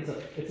boundary, and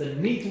it's a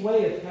neat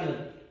way of kind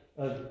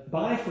of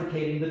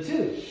bifurcating the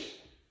two.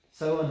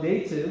 So on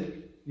day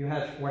 2, you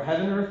have where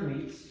heaven and earth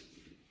meets,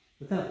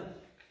 the temple.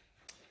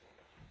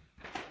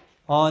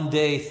 On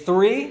day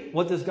 3,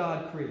 what does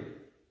God create?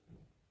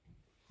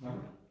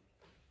 Remember?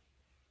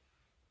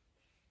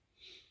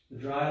 The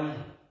dry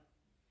land.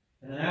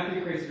 And then after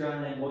he creates the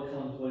dry land, what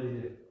does he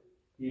do?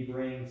 He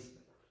brings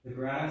the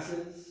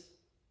grasses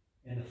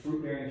and the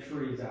fruit-bearing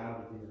trees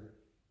out of the earth.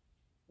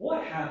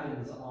 What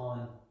happens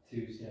on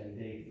Tuesday,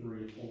 day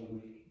 3 of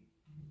Holy Week?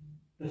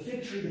 The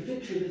fig tree, the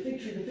fig tree, the fig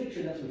tree, the fig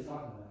tree. That's what he's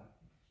talking about.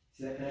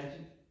 See that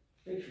connection?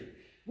 Fig tree.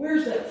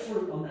 Where's that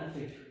fruit on that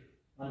fig tree?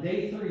 On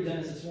day 3,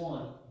 Genesis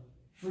 1,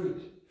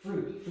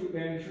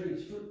 fruit-bearing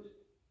trees, fruit.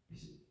 You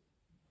see?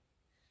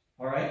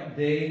 All right,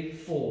 day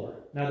 4.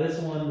 Now this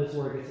is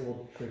where it gets a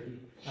little tricky.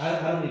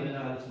 I don't even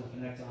know how this one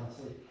connects,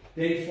 honestly.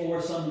 Day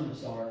 4, sun and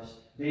stars.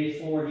 Day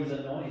 4, he's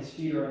anointed. His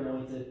feet are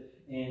anointed,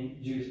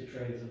 and Judas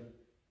betrays him.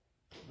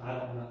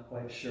 I'm not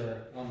quite sure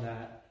on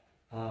that.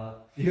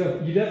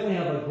 You definitely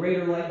have a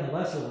greater light and a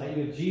lesser light.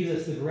 You have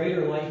Jesus, the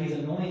greater light. He's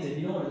anointed.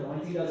 You know what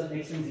anointing does? It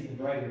makes things even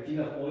brighter. If you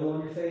have oil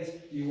on your face,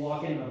 you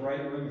walk in a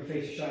bright room, your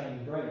face is shining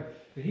even brighter.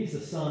 But he's the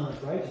sun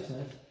of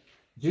righteousness.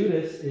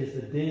 Judas is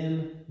the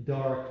dim,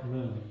 dark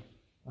moon.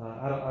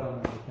 I don't know how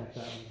to catch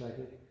that one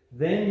exactly.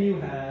 Then you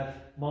have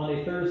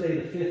Monday, Thursday,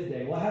 the fifth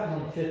day. What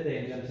happens on the fifth day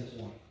in Genesis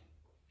 1?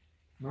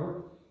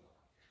 Remember?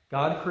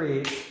 God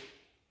creates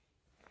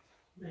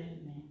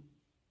Man.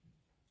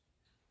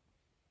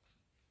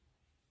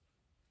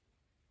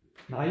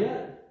 Not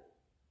yet.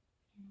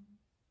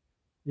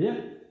 Yeah,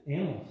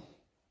 animals.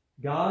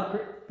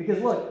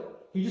 Because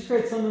look, he just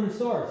creates sun, moon, and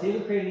stars. He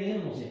hasn't created any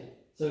animals yet.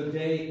 So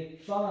day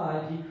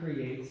 5, he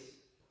creates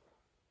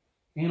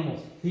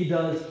animals. He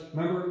does,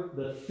 remember,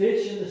 the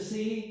fish in the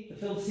sea, the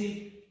filled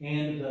sea,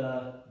 and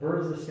the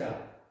birds of the sky.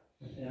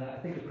 And I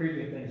think the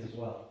creeping things as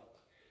well.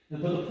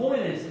 But the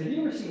point is, have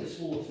you ever seen a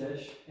school of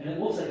fish? And it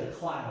looks like a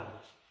cloud.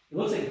 It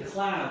looks like a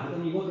cloud, but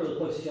when you look really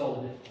close, you see all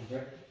the different ones,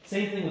 right?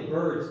 Same thing with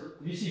birds.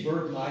 If you see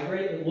birds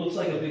migrate, it looks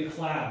like a big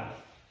cloud.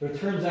 But it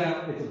turns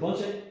out it's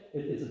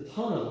a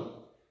ton of them,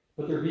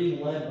 but they're being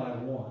led by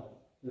one.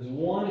 There's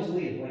one who's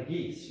leading, like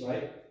geese,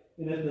 right?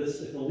 And if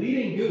the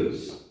leading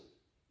goose,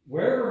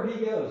 wherever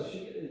he goes,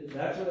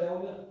 that's where they all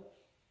go.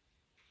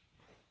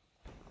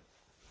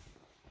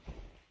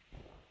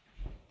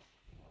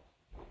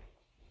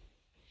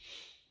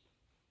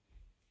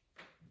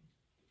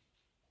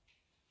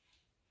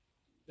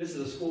 This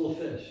is a school of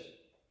fish.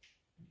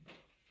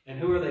 And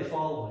who are they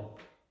following?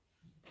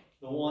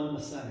 The one in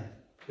the center,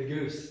 the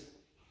goose,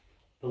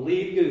 the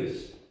lead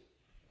goose.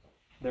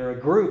 They're a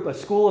group, a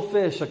school of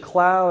fish, a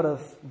cloud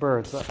of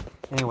birds. So,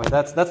 anyway,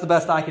 that's the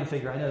best I can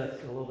figure. I know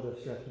that's a little bit of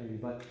a stretch maybe,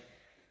 but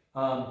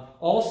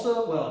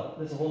also, well,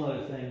 this is a whole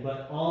other thing,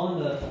 but on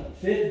the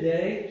fifth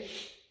day,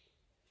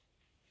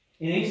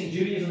 in ancient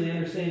Judaism, they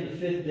understand the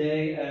fifth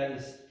day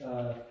as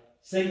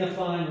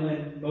signifying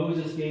when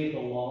Moses gave the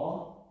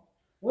law.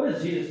 What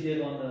does Jesus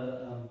give on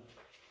the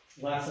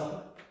Last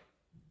Supper?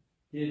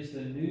 Gives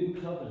the new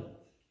covenant.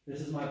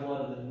 This is my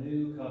blood of the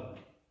new covenant.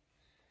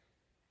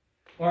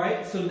 All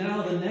right, so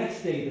now the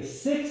next day, the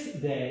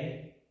sixth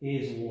day,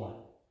 is what?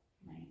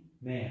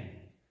 Man.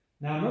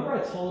 Now, remember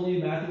I told you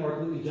Matthew,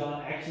 Mark, Luke, and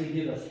John actually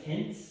give us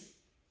hints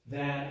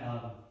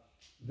that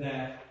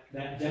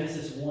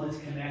Genesis 1 is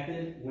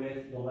connected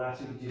with the last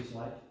week of Jesus'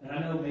 life? And I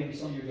know maybe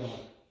some of you are going,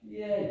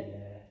 yeah.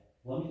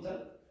 Let me tell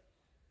you.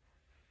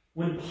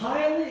 When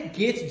Pilate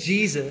gets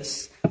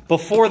Jesus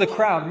before the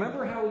crowd,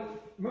 remember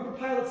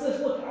Pilate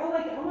says, look,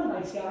 I'm a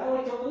nice guy. I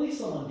like to release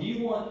someone. Do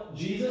you want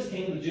Jesus,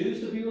 King of the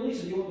Jews, to be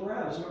released, or do you want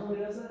Barabbas? Remember when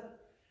he does that?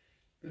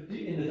 But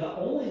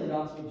only in the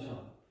Gospel of John.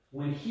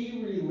 When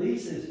he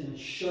releases and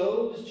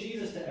shows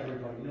Jesus to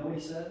everybody, you know what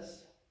he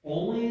says?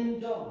 Only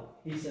in John.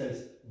 He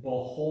says,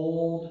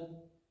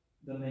 behold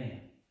the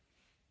man.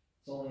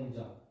 It's only in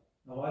John.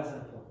 Now, why is that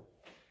important?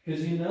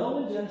 Because you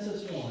know in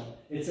Genesis 1,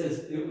 it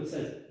says,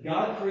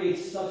 God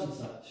creates such and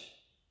such.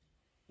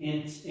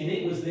 And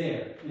it was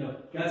there. You know,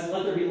 God said,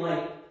 let there be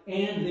light,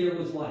 and there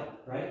was light,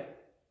 right?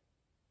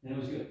 And it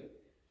was good.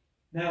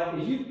 Now,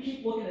 if you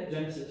keep looking at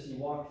Genesis and you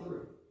walk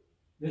through,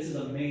 this is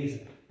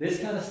amazing. This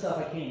kind of stuff,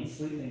 I can't even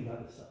sleep thinking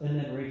about this stuff. And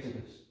then Rachel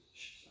goes,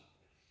 shh, stop.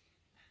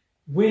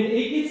 When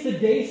it gets to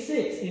day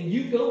 6, and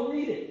you go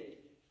read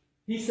it,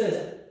 he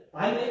says,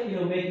 I make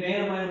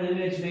man in my own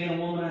image, man and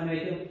woman I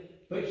make them.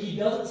 But he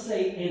doesn't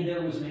say, and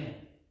there was man.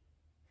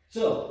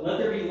 So, let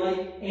there be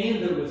light,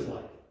 and there was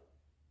light.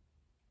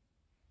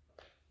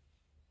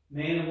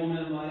 Man and woman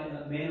in my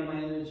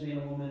image, man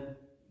and woman,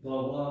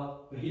 blah, blah.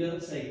 But he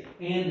doesn't say,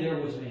 and there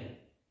was man.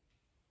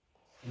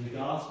 In the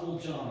Gospel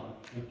of John,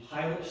 when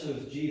Pilate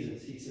shows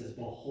Jesus, he says,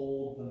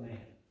 behold the man.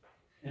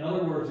 In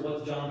other words,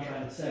 what's John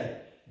trying to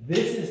say?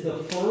 This is the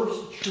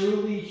first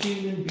truly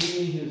human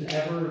being who's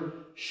ever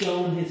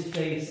shown his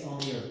face on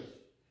the earth.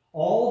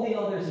 All the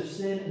others have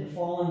sinned and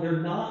fallen. They're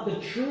not the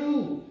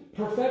true,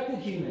 perfected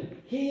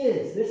human. He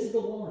is. This is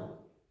the one.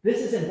 This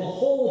is him.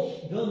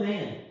 Behold the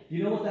man. Do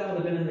you know what that would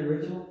have been in the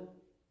original?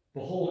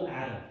 Behold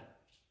Adam.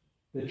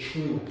 The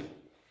true one.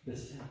 This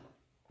is him.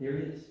 Here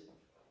he is.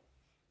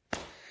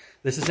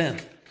 This is him.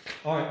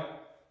 All right.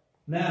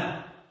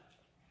 Now,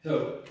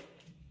 so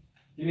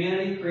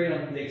humanity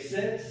created on day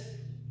 6.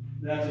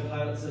 That's what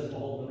Pilate says,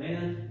 behold the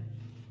man.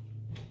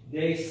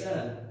 Day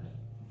 7,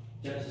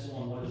 Genesis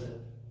 1, what is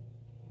it?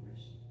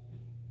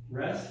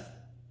 Rest?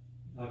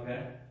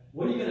 Okay.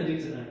 What are you going to do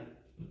tonight?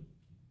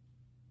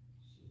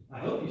 I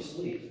hope you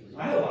sleep.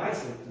 I hope I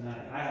sleep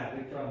tonight. I had a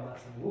big problem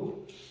last night.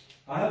 Woo.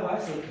 I hope I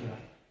sleep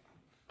tonight.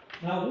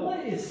 Now, what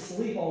is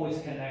sleep always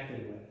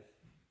connected with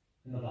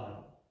in the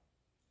Bible?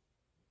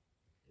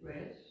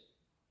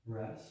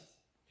 Rest.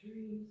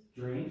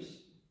 Dreams.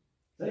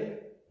 Say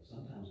it.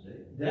 Sometimes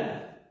death.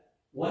 Death.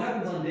 What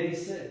happens on day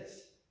 6?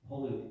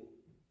 Holy Week.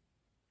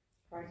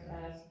 Christ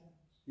dies.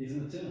 He's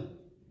in the tomb.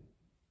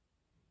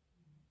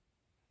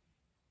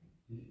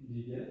 Do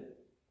you get it?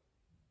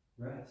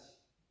 Rest.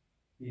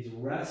 He's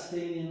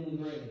resting in the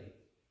grave.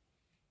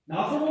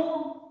 Not for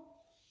long.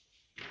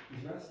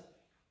 He's resting.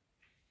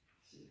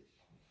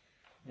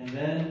 And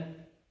then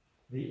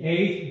the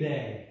 8th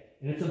day.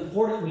 And it's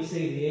important we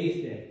say the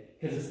 8th day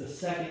because it's the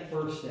second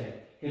first day.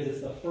 Because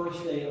it's the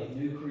first day of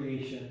new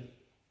creation.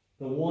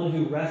 The one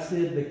who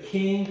rested, the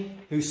king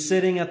who's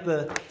sitting at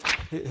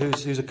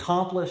who's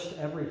accomplished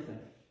everything.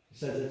 He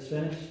says it's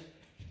finished,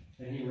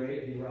 and he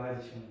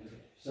rises from the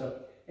grave.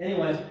 So,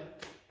 anyway,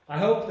 I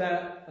hope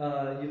that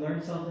you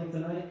learned something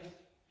tonight.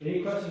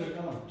 Any questions or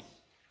comments?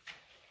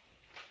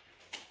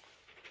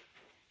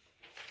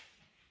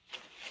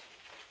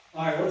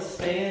 All right, let's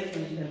stand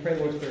and pray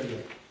the Lord's Prayer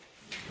together.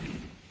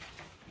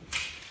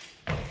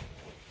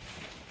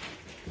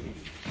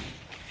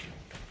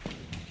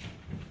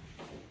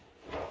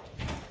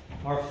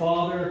 Our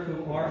Father,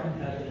 who art in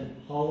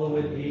heaven,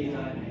 hallowed be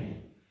thy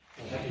name.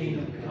 Thy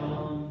kingdom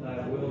come,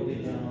 thy will be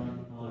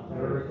done, on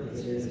earth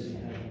as it is in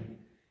heaven.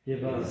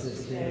 Give us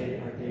this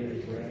day our daily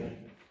bread,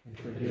 and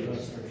forgive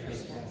us our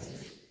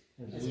trespasses,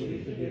 as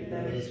we forgive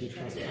those who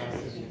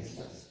trespass against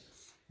us.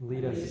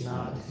 Lead us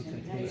not into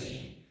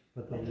temptation,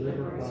 but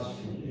deliver us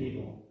from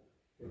evil.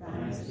 For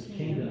thine is the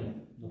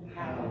kingdom, the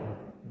power,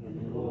 and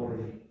the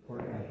glory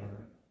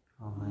forever.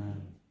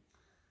 Amen.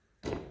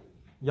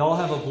 Y'all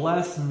have a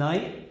blessed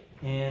night.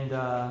 And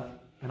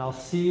I'll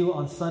see you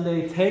on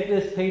Sunday. Take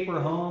this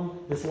paper home.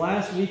 This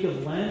last week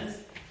of Lent,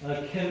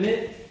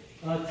 commit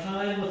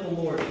time with the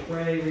Lord.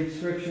 Pray, read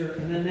Scripture.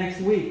 And then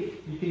next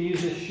week, you can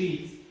use this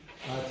sheet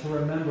to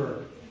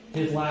remember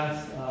his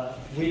last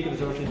week of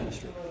his earthly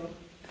ministry.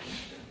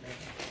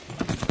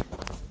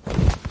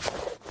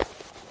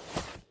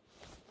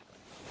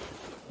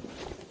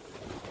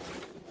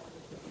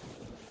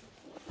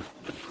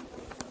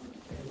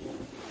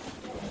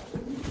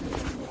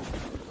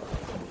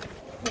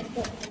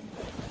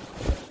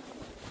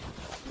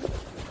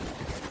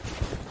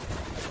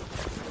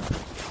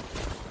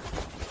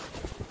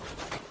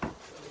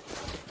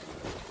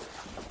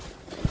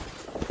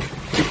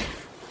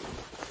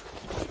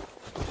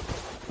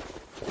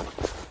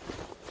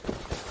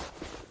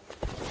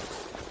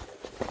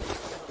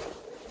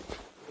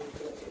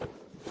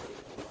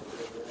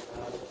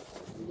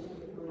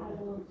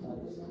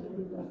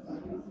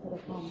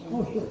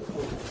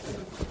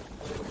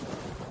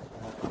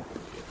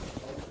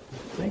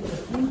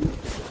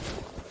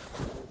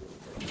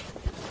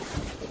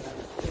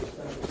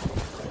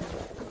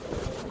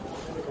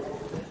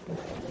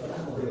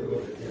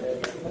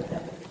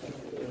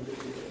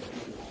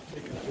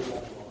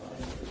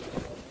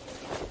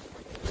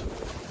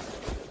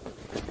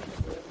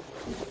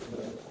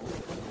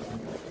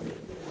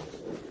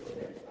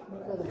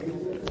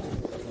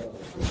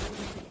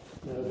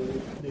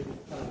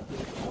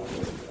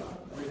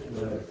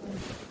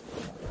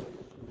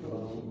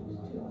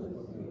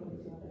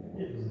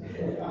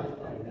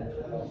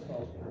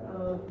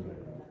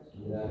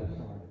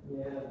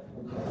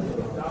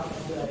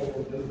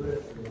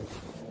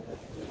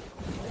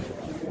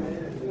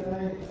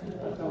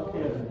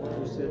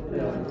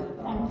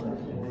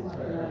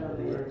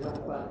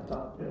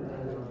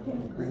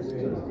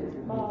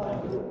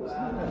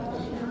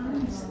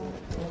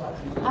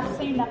 I've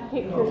seen the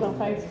pictures on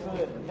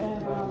Facebook.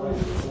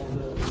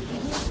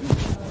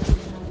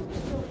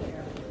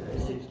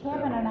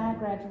 Kevin and I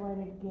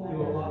graduated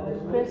together.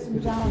 Chris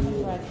and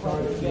Jonathan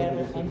graduated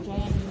together, and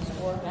Jan used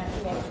to work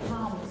out at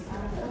Thomas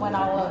when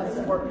all of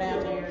us worked down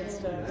there and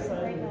stuff. So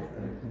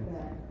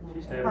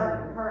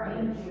her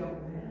angel.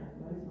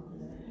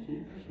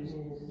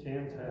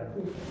 Jan's had